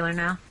more regular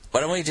now. Why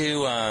don't we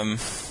do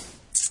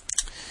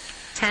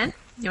 10?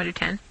 You want to do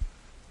 10?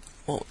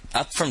 Well,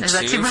 up from 2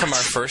 from our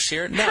first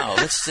year? No,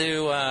 let's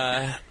do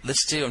I'm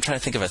trying to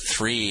think of a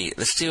 3.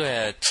 Let's do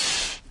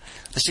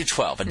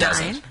 12, a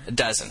dozen. 9? A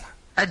dozen.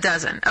 A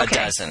dozen. Okay.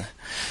 A dozen.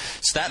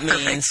 So that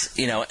means,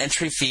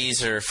 entry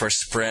fees are for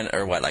sprint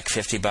are what, like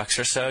 $50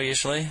 or so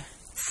usually?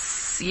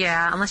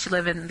 Yeah, unless you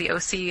live in the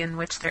OC, in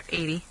which they're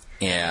 80.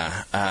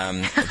 Yeah,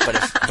 but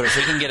if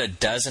we can get a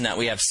dozen out,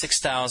 we have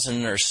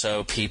 6,000 or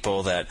so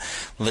people that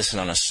listen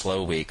on a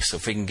slow week. So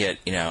if we can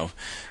get 12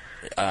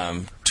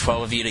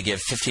 of you to give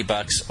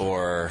 $50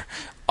 or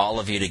all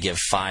of you to give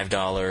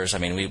 $5, I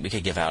mean, we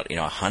could give out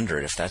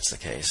 100 if that's the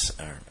case.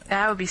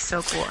 That would be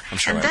so cool. I'm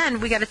sure. And then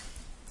we got to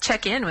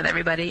check in with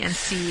everybody and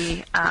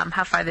see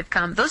how far they've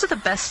come. Those are the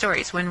best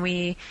stories, when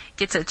we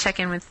get to check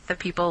in with the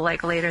people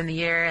later in the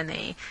year, and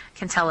they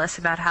can tell us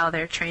about how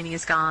their training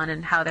has gone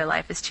and how their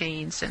life has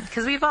changed. And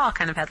because we've all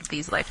kind of had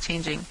these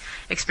life-changing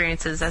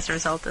experiences as a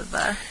result of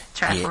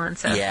triathlon,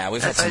 so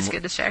that's always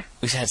good to share.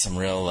 We've had some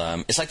real.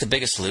 It's like The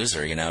Biggest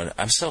Loser,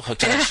 I'm still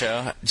hooked on that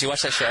show. Did you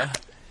watch that show?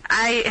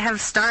 I have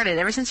started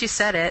ever since you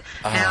said it.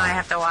 Now I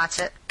have to watch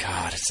it.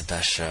 God, it's the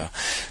best show.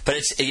 But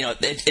it's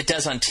it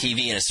does on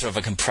TV, and it's sort of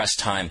a compressed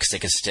time because they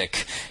can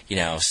stick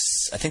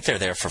I think they're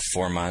there for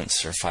 4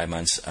 months or 5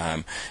 months,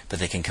 but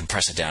they can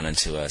compress it down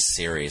into a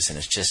series, and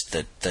it's just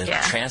the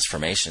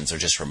transformations are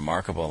just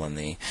remarkable, and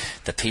the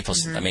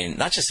people's I mean,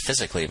 not just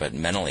physically but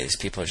mentally, these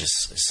people are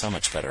just so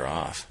much better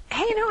off.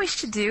 Hey, you know what we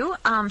should do?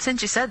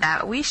 Since you said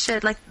that, we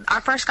should,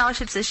 for our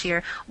scholarships this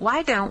year,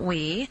 why don't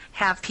we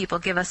have people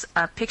give us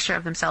a picture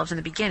of themselves in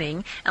the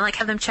beginning and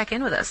have them check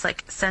in with us,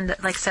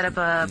 set up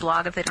a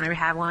blog if they don't ever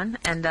have one,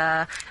 and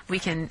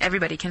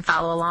everybody can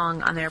follow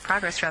along on their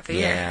progress throughout the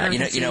year. Yeah,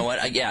 you know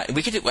what?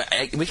 We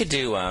could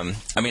do. I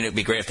mean, it'd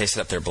be great if they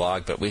set up their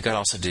blog, but we could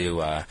also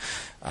do our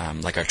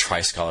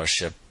Tri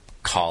Scholarship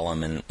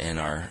column in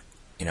our.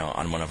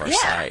 On one of our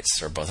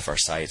sites or both of our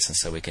sites, and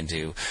so we can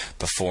do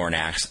before and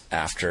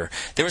after.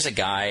 There was a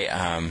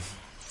guy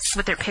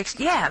with their pics,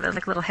 the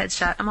little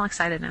headshot. I'm all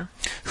excited now.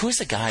 Who is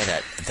the guy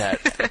that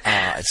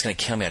it's going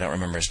to kill me? I don't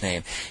remember his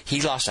name.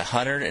 He lost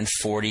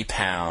 140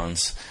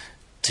 pounds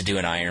to do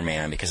an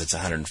Ironman because it's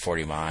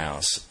 140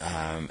 miles,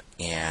 and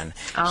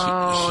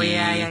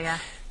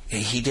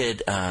he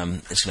did.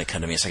 It's going to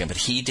come to me in a second, but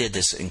he did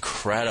this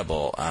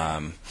incredible.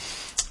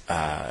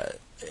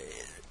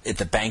 at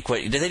the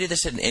banquet. Did they do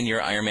this in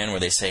your Ironman where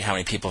they say how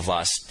many people have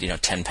lost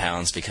 10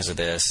 pounds because of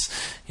this?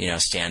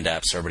 Stand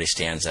up, so everybody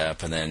stands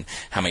up, and then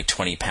how many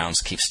 20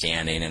 pounds keep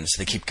standing, and so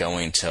they keep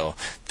going until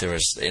there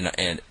was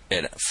at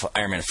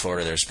Ironman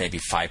Florida. There's maybe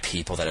 5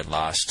 people that had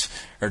lost,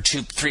 or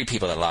 3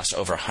 people that lost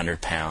over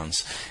 100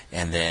 pounds,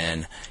 and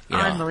then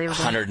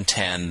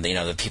 110.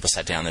 The people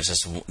sat down. There's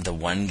just the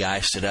one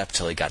guy stood up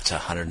till he got to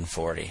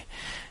 140.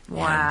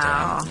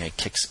 Wow! And he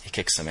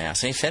kicked some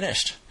ass, and he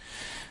finished.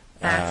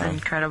 That's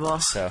incredible.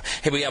 So,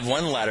 hey, we have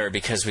one letter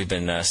because we've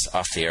been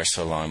off the air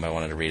so long, but I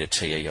wanted to read it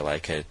to you. You'll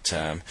like it.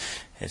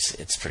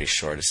 It's pretty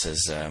short. It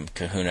says,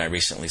 Kahuna, I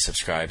recently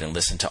subscribed and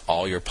listened to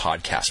all your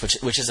podcasts,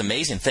 which is an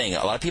amazing thing.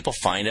 A lot of people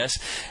find us,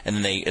 and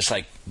then it's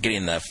like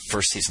getting the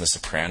first season of The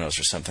Sopranos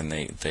or something.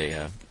 They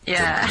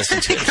listen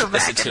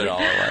to it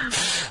all at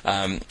once.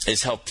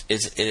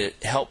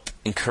 It helped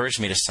encourage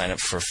me to sign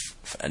up for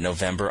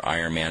November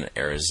Ironman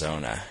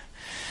Arizona.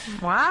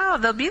 Wow,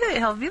 they'll be there.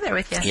 He'll be there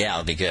with you. Yeah,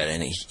 it'll be good,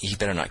 and he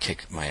better not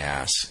kick my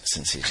ass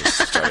since he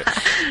just started.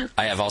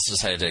 I have also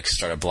decided to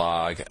start a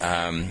blog.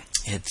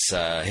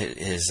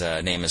 His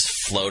name is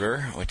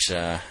Floater, which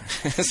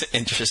is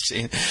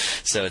interesting.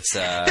 So it's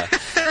his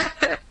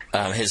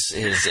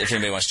if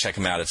anybody wants to check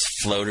him out, it's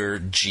Floater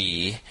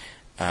G,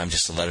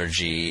 just the letter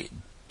G.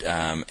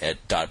 At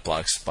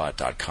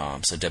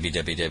 .blogspot.com. So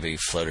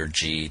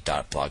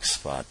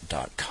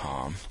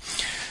www.floaterg.blogspot.com.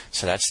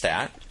 So that's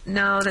that.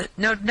 No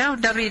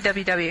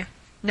www.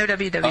 No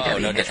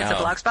www. It's a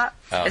blogspot.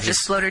 It's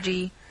just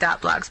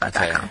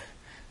floaterg.blogspot.com. Okay.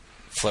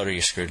 Floater,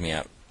 you screwed me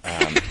up.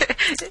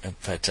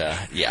 But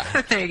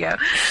yeah. There you go.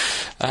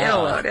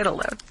 It'll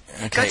load.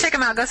 Okay. Go check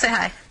them out. Go say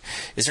hi.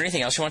 Is there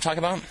anything else you want to talk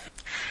about?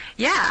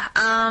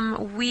 Yeah,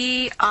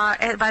 we are.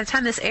 By the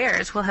time this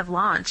airs, we'll have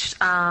launched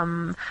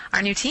our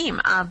new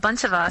team. A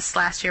bunch of us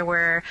last year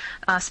were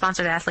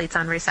sponsored athletes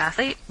on Race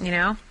Athlete.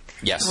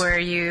 Yes. Where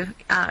you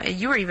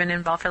were even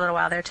involved for a little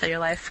while there till your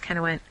life kind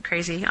of went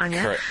crazy on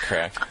you.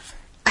 Correct.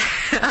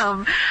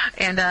 So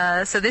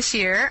this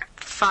year,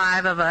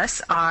 5 of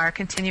us are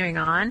continuing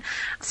on.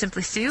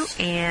 Simply Sue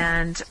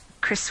and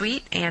Chris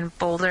Sweet and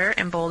Boulder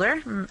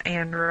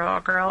and Raw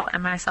Girl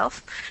and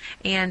myself.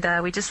 And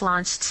we just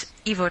launched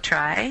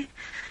EvoTry.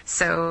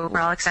 So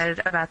we're all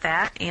excited about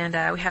that. And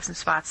we have some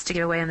spots to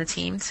give away on the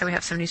team. So we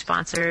have some new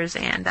sponsors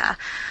and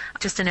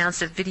just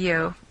announced a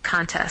video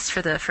contest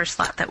for the first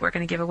slot that we're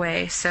going to give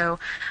away. So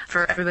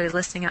for everybody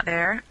listening out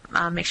there,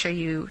 make sure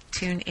you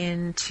tune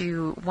in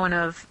to one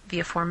of the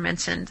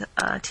aforementioned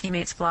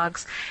teammates'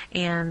 blogs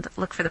and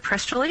look for the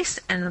press release,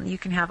 and you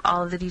can have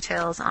all of the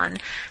details on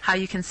how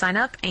you can sign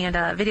up. And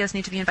videos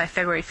need to be in by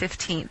February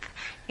 15th.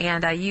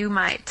 And you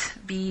might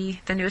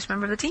be the newest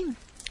member of the team.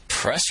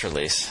 Press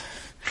release?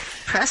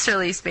 Press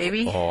release,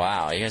 baby. Oh,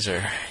 wow, you guys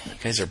are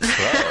pro.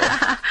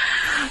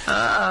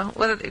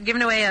 Well,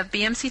 giving away a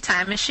BMC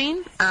time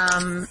machine,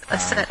 a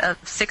set of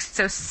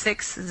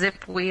 606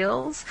 Zip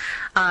wheels,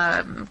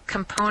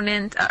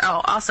 component,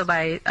 also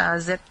by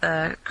Zip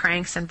the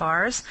cranks and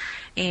bars,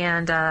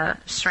 and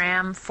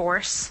SRAM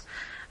Force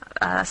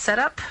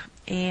setup,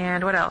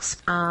 and what else?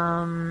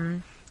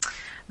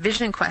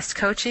 Vision Quest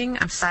coaching.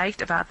 I'm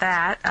psyched about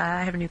that.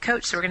 I have a new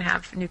coach, so we're going to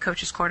have a new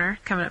coach's corner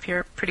coming up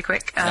here pretty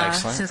quick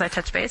as soon as I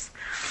touch base.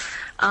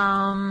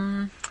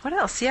 What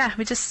else? Yeah,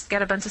 we just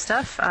got a bunch of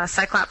stuff.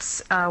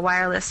 Cyclops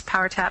wireless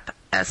PowerTap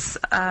S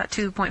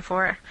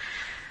 2.4.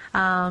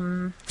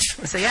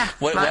 So yeah,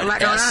 a lot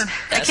going on.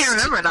 I can't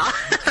remember it all.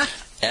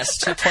 S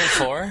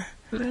 2.4?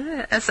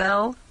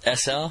 SL?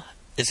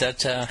 Is that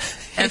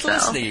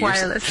SL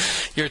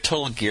wireless? You're a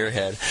total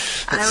gearhead.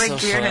 I'm a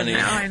gearhead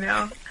now. I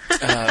know.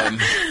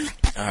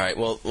 All right.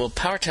 Well,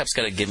 PowerTap's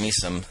got to give me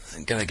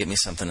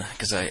something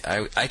because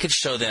I could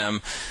show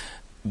them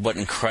what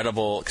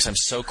incredible, because I'm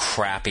so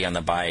crappy on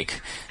the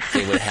bike,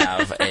 they would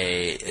have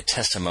a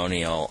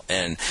testimonial.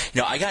 And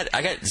I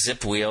got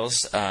Zip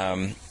wheels,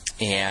 and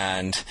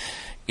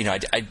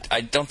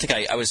I don't think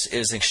it was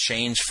in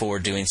exchange for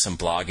doing some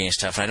blogging and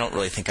stuff, and I don't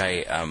really think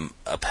I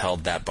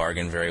upheld that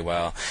bargain very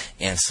well.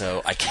 And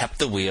so I kept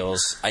the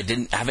wheels. I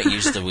haven't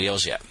used the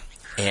wheels yet.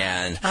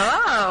 And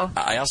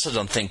I also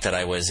don't think that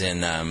I was in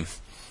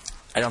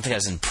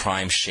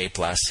prime shape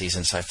last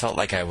season, so I felt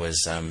like I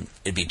was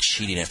it'd be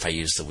cheating if I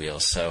used the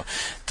wheels. So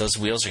those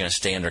wheels are going to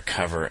stay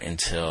undercover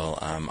until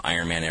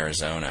Ironman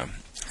Arizona,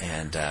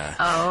 and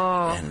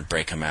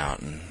break them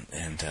out,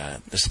 and they're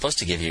supposed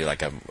to give you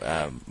like a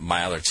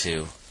mile or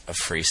two of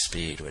free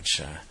speed,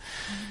 which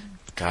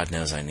God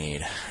knows I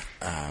need.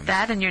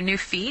 That and your new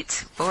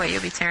feet, boy,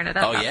 you'll be tearing it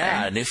up. Oh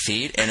yeah, new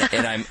feet,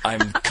 and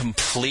I'm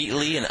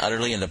completely and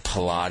utterly into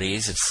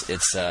Pilates.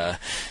 It's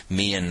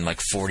me and like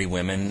 40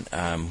 women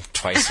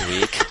twice a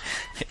week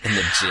in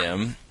the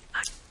gym.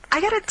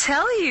 I gotta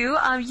tell you,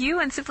 you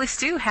and Simply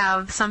Stu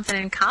have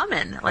something in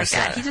common. Like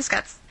that? He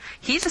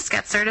he just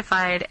got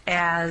certified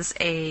as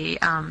a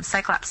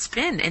Cyclops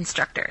spin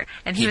instructor,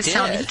 and he was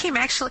telling me he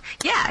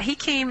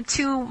came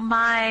to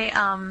my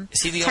town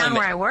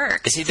where I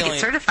work to get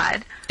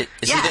certified. He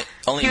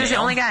was the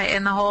only guy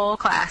in the whole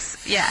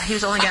class. Yeah, he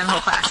was the only guy in the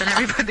whole class, and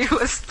everybody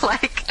was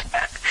like,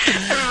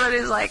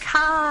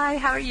 "Hi,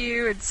 how are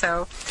you?" And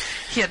so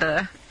he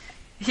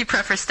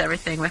prefaced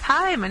everything with,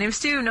 "Hi, my name's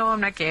Stu. No,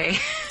 I'm not gay."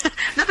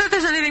 Not that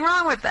there's anything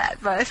wrong with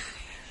that, but,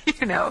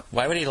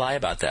 Why would he lie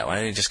about that? Why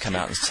didn't he just come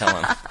out and tell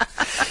him?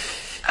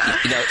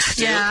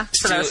 Stu,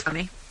 so that was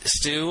funny.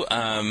 Stu,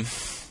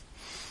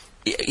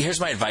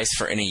 here's my advice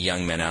for any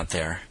young men out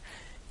there.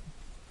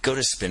 Go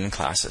to spin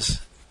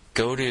classes.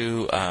 Go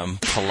to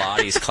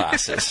Pilates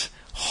classes.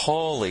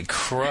 Holy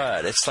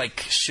crud. It's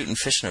like shooting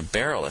fish in a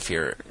barrel if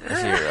you're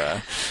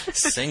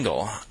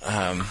single.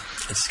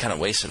 It's kind of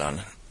wasted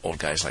on old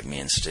guys like me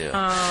and Stu.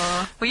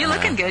 Well, you're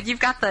looking good. You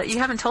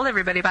haven't told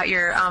everybody about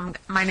your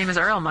 "My name is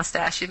Earl"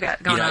 mustache you've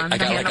got going on. I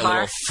got like a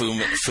little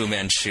Fu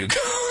Manchu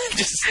going.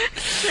 Just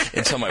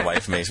until my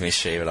wife makes me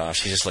shave it off.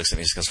 She just looks at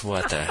me and goes,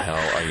 "What the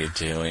hell are you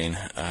doing?"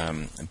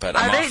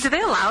 Do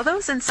they allow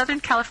those in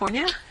Southern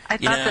California? I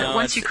thought that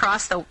once you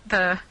cross the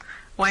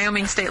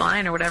Wyoming state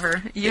line or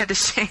whatever, you had to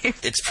shave.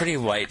 It's pretty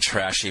white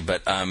trashy,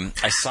 but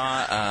I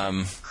saw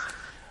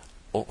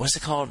what was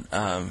it called?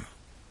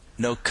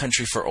 No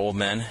Country for Old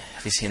Men.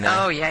 Have you seen that?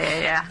 Oh,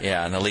 yeah.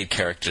 Yeah, and the lead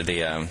character,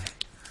 the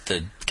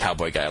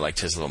cowboy guy, liked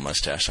his little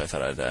mustache, so I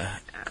thought I'd...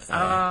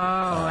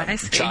 I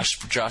see.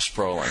 Josh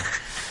Brolin.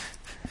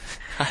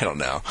 I don't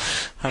know.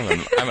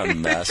 I'm a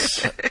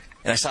mess.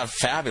 And I saw a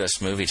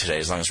fabulous movie today,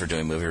 as long as we're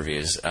doing movie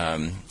reviews.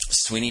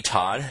 Sweeney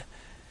Todd.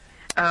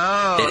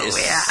 Oh, it is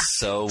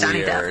so Johnny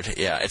weird. Depp.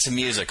 Yeah, it's a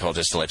musical,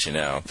 just to let you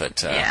know.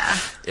 But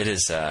it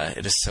is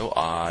so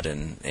odd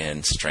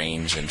and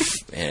strange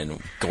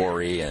and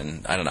gory,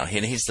 and I don't know.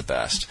 He's the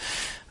best.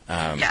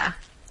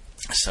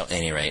 So, at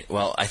any rate,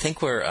 well, I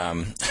think we're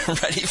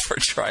ready for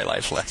a Try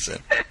Life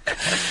lesson.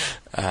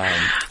 You're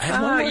gonna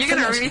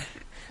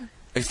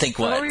rethink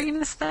what? What were you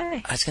gonna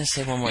say? I was gonna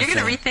say one more thing. You're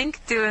gonna rethink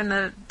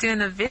doing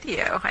the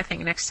video. I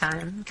think next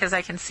time, because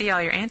I can see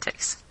all your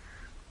antics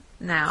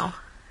now.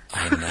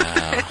 I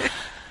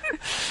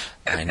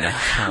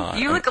know.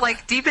 You look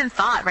like deep in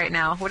thought right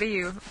now. What are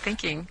you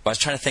thinking? Well, I was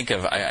trying to think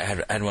of.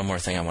 I had one more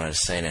thing I wanted to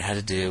say, and it had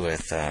to do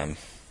with. I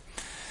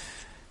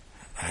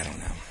don't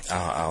know.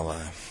 I'll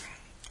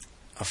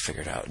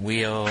figure it out.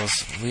 Wheels,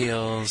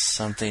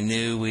 something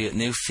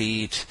new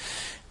feet.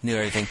 New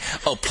everything.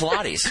 Oh,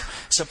 Pilates.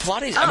 So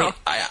Pilates. Oh.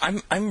 I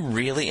mean, I'm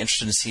really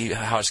interested to see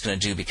how it's going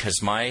to do,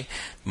 because my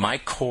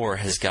core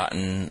has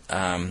gotten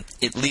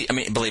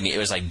believe me, it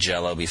was like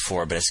Jell-O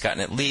before, but it's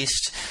gotten at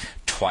least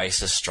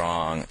twice as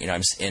strong.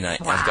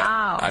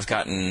 I've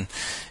gotten,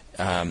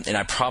 and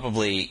I'm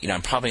probably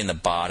in the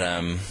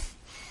bottom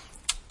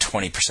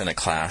 20% of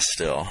class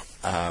still.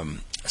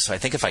 So I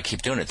think if I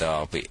keep doing it,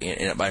 though,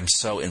 I'm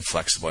so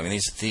inflexible. I mean,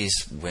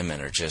 these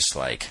women are just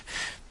like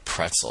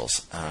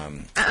pretzels.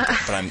 But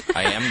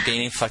I am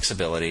gaining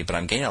flexibility, but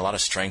I'm gaining a lot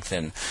of strength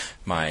in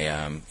my,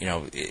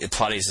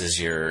 Pilates is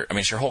your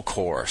whole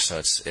core. So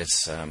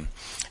it's and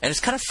it's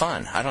kind of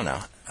fun. I don't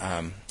know.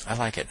 I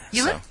like it.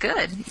 You look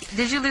good.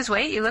 Did you lose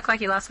weight? You look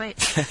like you lost weight.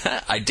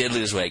 I did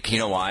lose weight. You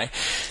know why?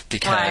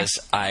 Because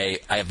I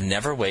have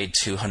never weighed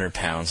 200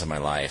 pounds in my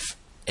life.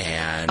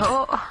 And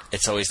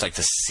it's always like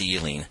the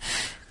ceiling.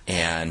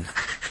 And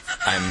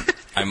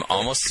I'm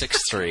almost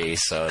 6'3",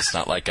 so it's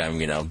not like I'm,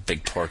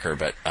 big porker,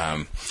 but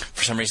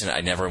for some reason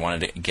I never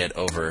wanted to get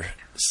over.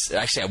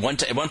 Actually, at one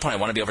point I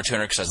wanted to be over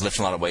 200 because I was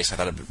lifting a lot of weight, so I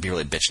thought it'd be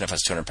really bitching if I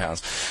was 200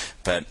 pounds,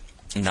 but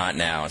not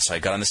now. And so I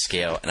got on the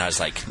scale, and I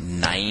was like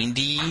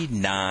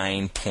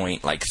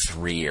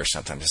 99.3 or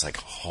something. I'm just like,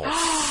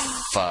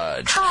 oh,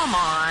 fudge. Come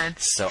on.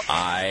 So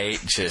I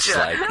just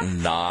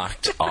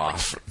knocked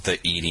off the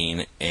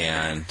eating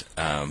and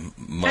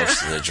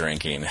most of the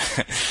drinking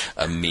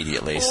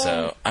immediately.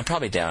 So I'm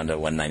probably down to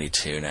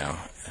 192 now.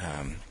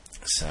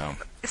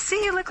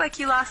 See, you look like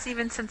you lost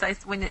even since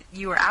when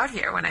you were out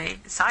here. When I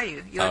saw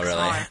you, you look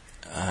smaller.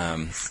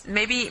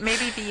 Maybe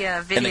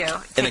the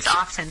video takes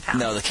off 10 pounds.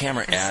 No, the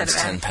camera adds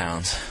 10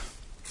 pounds.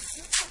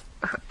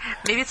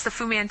 Maybe it's the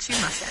Fu Manchu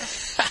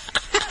mustache.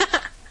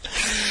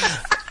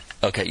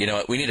 Okay, you know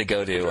what? We need to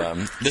go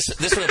to this.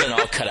 This would have been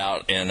all cut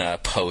out in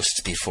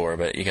post before,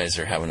 but you guys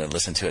are having to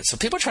listen to it. So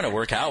people are trying to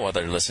work out while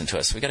they're listening to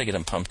us. So we got to get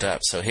them pumped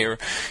up. So here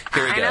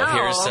we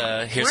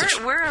go. Here's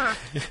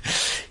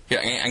here,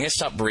 I'm going to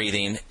stop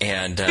breathing,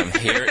 and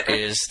here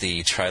is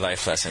the Try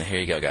Life lesson. Here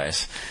you go,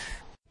 guys.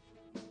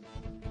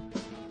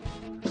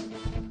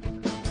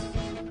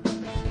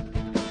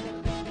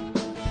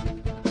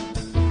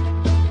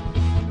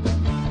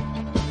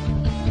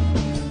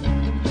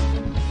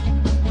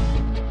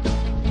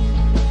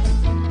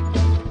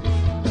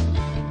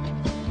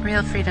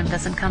 Real freedom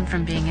doesn't come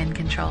from being in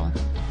control,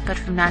 but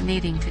from not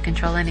needing to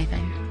control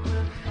anything.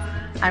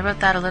 I wrote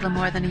that a little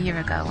more than a year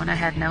ago when I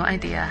had no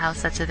idea how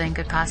such a thing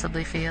could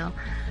possibly feel.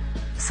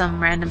 Some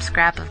random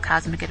scrap of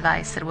cosmic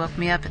advice that woke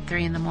me up at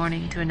 3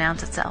 a.m. to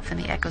announce itself in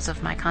the echoes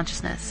of my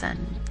consciousness and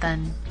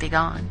then be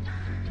gone.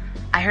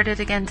 I heard it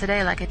again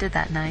today like I did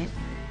that night,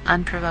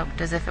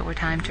 unprovoked, as if it were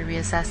time to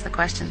reassess the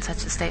question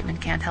such a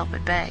statement can't help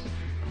but beg.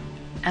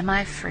 Am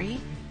I free?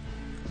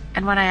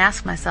 And when I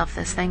asked myself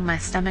this thing, my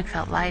stomach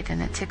felt light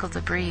and it tickled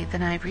to breathe,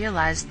 and I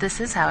realized this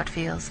is how it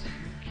feels.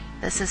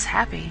 This is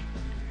happy.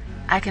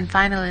 I can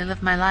finally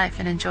live my life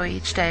and enjoy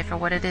each day for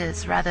what it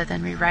is, rather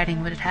than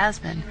rewriting what it has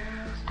been,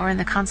 or in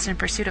the constant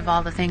pursuit of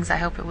all the things I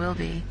hope it will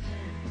be.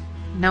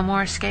 No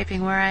more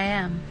escaping where I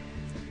am.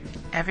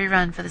 Every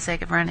run for the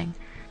sake of running.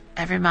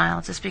 Every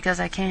mile just because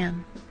I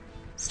can.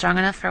 Strong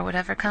enough for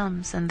whatever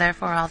comes, and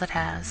therefore all that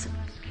has.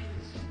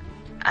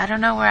 I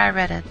don't know where I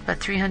read it, but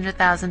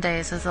 300,000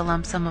 days is the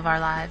lump sum of our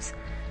lives.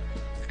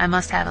 I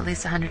must have at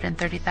least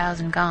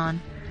 130,000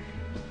 gone,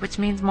 which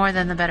means more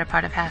than the better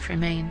part of half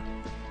remain.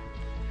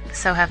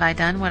 So have I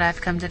done what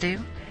I've come to do?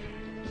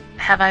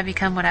 Have I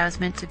become what I was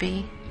meant to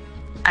be?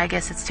 I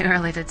guess it's too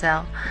early to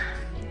tell.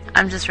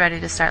 I'm just ready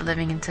to start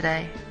living in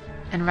today,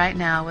 and right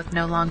now with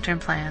no long-term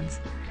plans.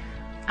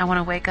 I want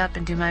to wake up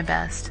and do my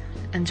best,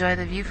 enjoy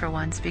the view for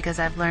once, because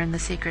I've learned the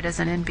secret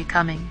isn't in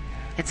becoming,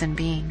 it's in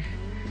being.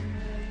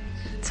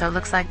 So it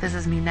looks like this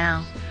is me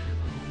now,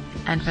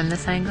 and from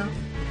this angle,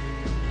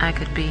 I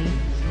could be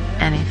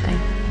anything.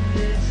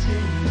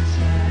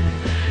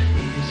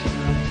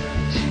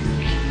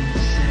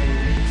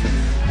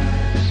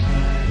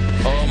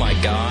 Oh my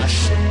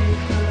gosh.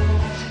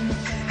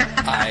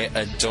 I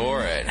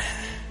adore it.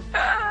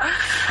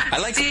 I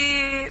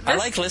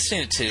like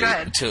listening to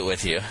it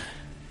with you.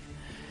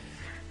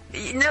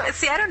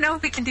 See, I don't know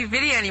if we can do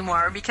video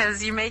anymore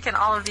because you're making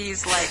all of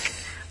these like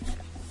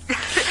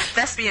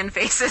thespian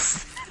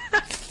faces.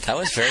 That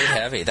was very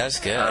heavy. That was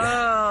good.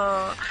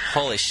 Oh.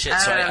 Holy shit.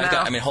 So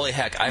holy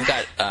heck. I've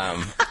got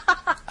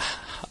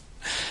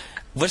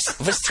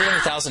what's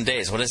 300,000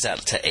 days? What is that,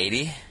 to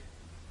 80?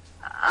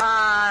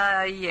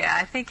 Yeah,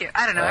 I think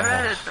I don't know. I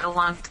read it a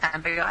long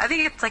time ago. I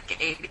think it's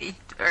like 80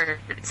 or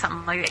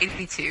something like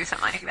 82,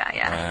 something like that.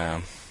 Yeah.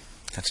 Wow,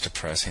 that's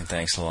depressing.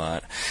 Thanks a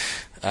lot.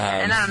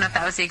 And I don't know if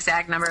that was the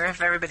exact number.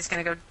 If everybody's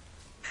going to go.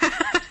 No,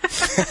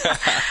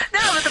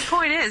 but the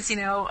point is,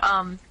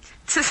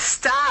 to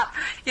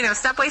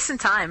stop wasting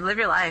time, live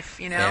your life,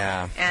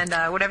 Yeah. And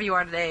whatever you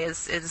are today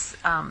is.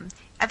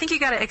 I think you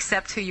got to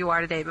accept who you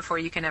are today before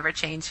you can ever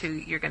change who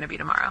you're going to be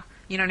tomorrow.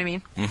 You know what I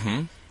mean?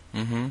 Mm-hmm.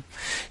 Mm-hmm.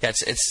 Yeah,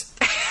 it's.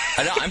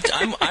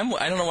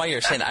 I don't know why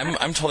you're saying that.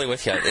 I'm totally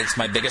with you. It's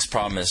my biggest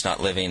problem is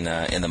not living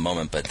in the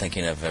moment, but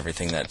thinking of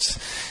everything that's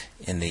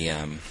in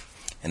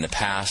the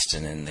past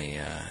and in the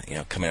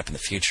coming up in the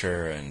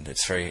future, and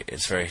it's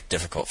very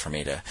difficult for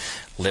me to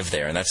live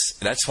there. And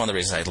that's one of the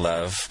reasons I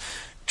love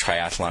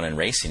triathlon and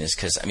racing is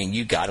because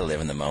you got to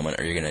live in the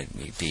moment, or you're going to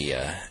be.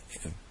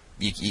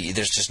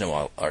 There's just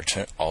no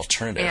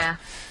alternative. Yeah.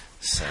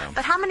 So.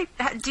 But how many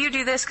do you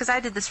do this? Because I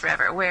did this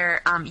forever,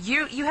 where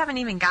you haven't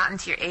even gotten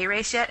to your A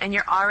race yet, and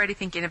you're already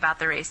thinking about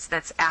the race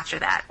that's after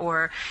that,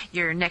 or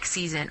your next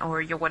season,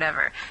 or your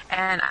whatever.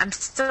 And I'm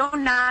still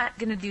not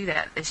going to do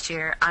that this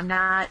year. I'm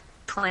not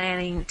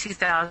planning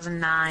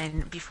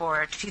 2009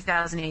 before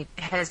 2008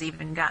 has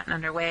even gotten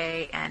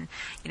underway. And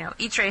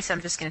each race I'm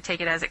just going to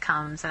take it as it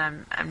comes,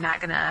 and I'm not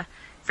going to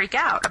freak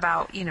out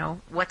about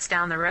what's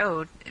down the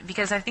road,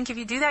 because I think if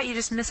you do that, you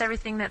just miss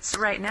everything that's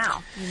right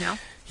now.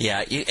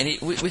 Yeah,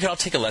 we could all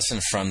take a lesson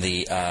from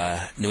the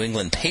New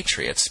England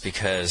Patriots,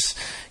 because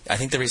I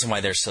think the reason why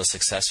they're so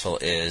successful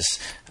is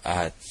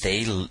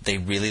they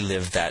really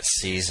live this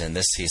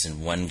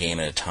season, one game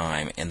at a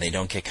time, and they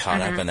don't get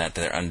caught up in that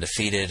they're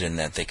undefeated and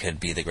that they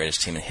could be the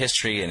greatest team in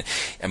history. And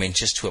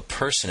just to a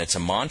person, it's a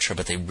mantra,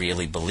 but they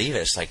really believe it.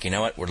 It's like, you know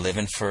what, we're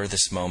living for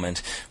this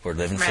moment, we're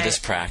living for this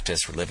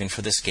practice, we're living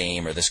for this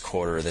game or this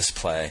quarter or this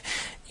play,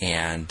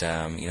 and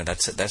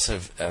that's a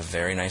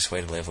very nice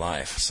way to live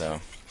life.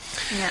 So.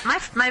 Yeah,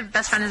 my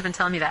best friend has been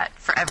telling me that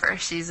forever.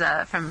 She's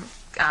from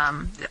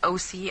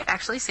OC,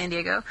 actually, San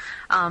Diego.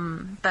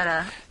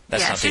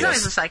 She's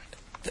always just like,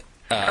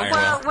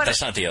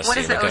 that's not the OC. What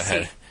is the OC? Go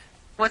ahead.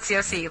 What's the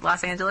OC?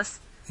 Los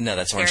Angeles? No,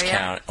 that's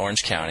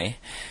Orange County.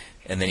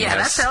 And then you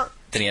have San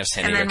Diego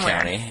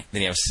County.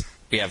 Then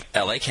you have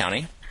LA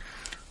County.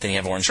 Then you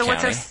have Orange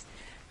County.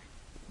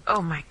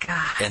 Oh my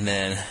God. And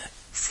then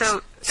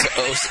so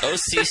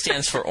OC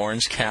stands for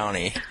Orange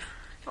County.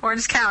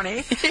 Orange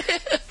County.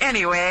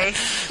 Anyway,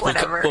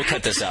 whatever. We'll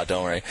cut this out,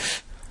 don't worry.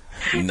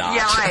 Not.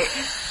 Yeah,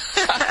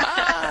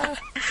 right.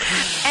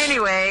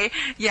 Anyway,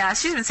 yeah,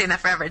 she's been saying that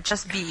forever.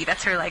 Just be.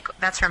 That's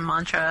her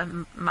mantra,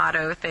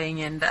 motto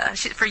thing, and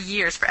for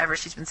years, forever,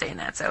 she's been saying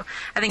that. So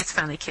I think it's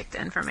finally kicked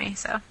in for me.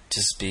 So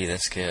just be.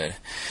 That's good.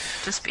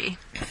 Just be.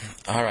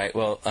 All right.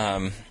 Well,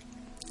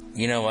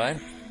 you know what?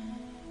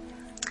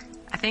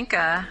 I think.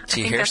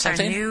 Do you hear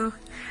something?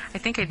 I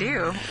think I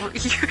do.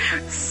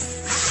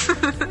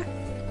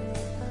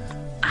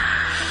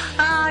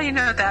 You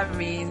know what that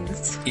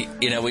means.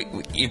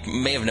 You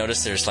may have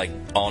noticed there's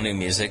all new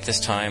music this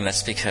time.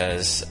 That's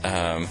because,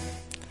 I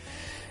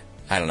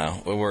don't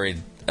know, we're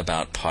worried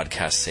about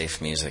podcast safe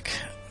music.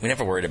 We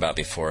never worried about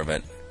before,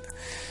 but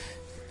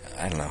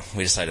I don't know.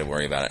 We decided to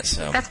worry about it.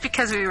 So that's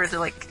because we were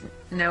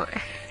no.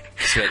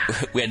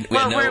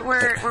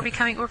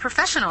 We're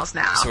professionals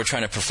now. So we're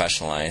trying to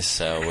professionalize.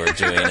 So we're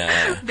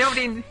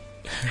doing.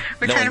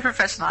 We're trying to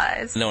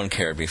professionalize. No one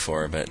cared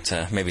before, but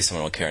maybe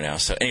someone will care now.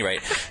 So, anyway,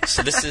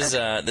 so this is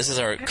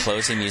our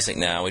closing music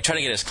now. We try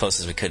to get as close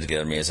as we could to the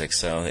other music.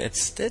 So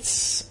it's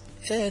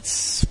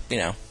you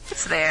know.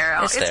 It's there.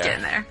 It's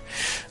getting there.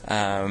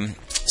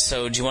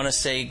 So, do you want to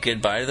say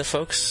goodbye to the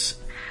folks?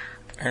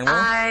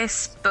 I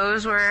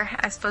suppose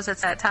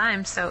it's that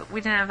time. So we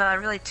didn't have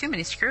really too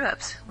many screw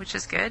ups, which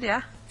is good.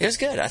 Yeah. It was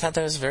good. I thought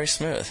that was very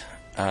smooth.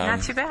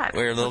 Not too bad.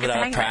 We were a little bit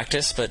out of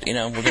practice, but you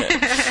know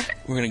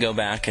we're gonna go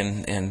back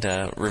and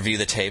review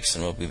the tapes,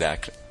 and we'll be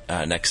back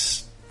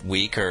next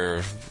week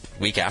or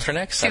week after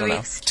next. 2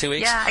 weeks. 2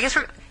 weeks. Yeah, I guess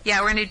we're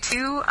gonna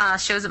do 2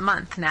 shows a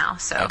month now,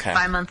 so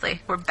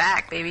bi-monthly. We're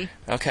back, baby.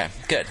 Okay,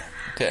 good.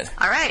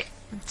 All right.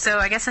 So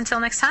I guess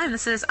until next time,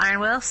 this is Iron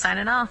Will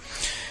signing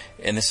off.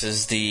 And this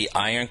is the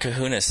Iron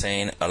Kahuna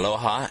saying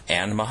aloha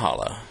and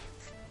mahalo.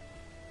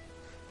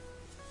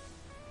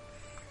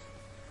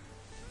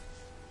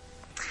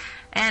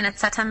 And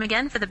it's that time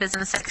again for the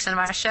business section of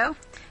our show.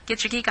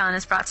 Get Your Geek On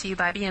is brought to you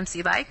by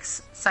BMC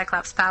Bikes,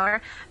 Cyclops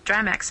Power,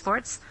 Drymax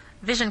Sports,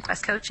 Vision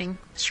Quest Coaching,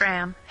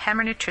 SRAM,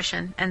 Hammer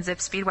Nutrition, and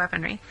Zip Speed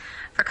Weaponry.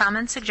 For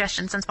comments,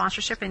 suggestions, and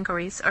sponsorship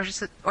inquiries, or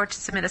to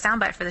submit a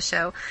soundbite for the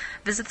show,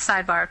 visit the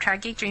sidebar of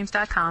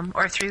TryGeekDreams.com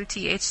or through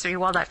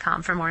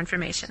th3wall.com for more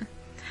information.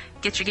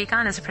 Get Your Geek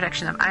On is a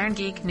production of Iron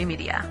Geek New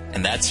Media.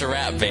 And that's a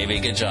wrap, baby.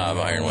 Good job,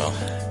 Iron Will.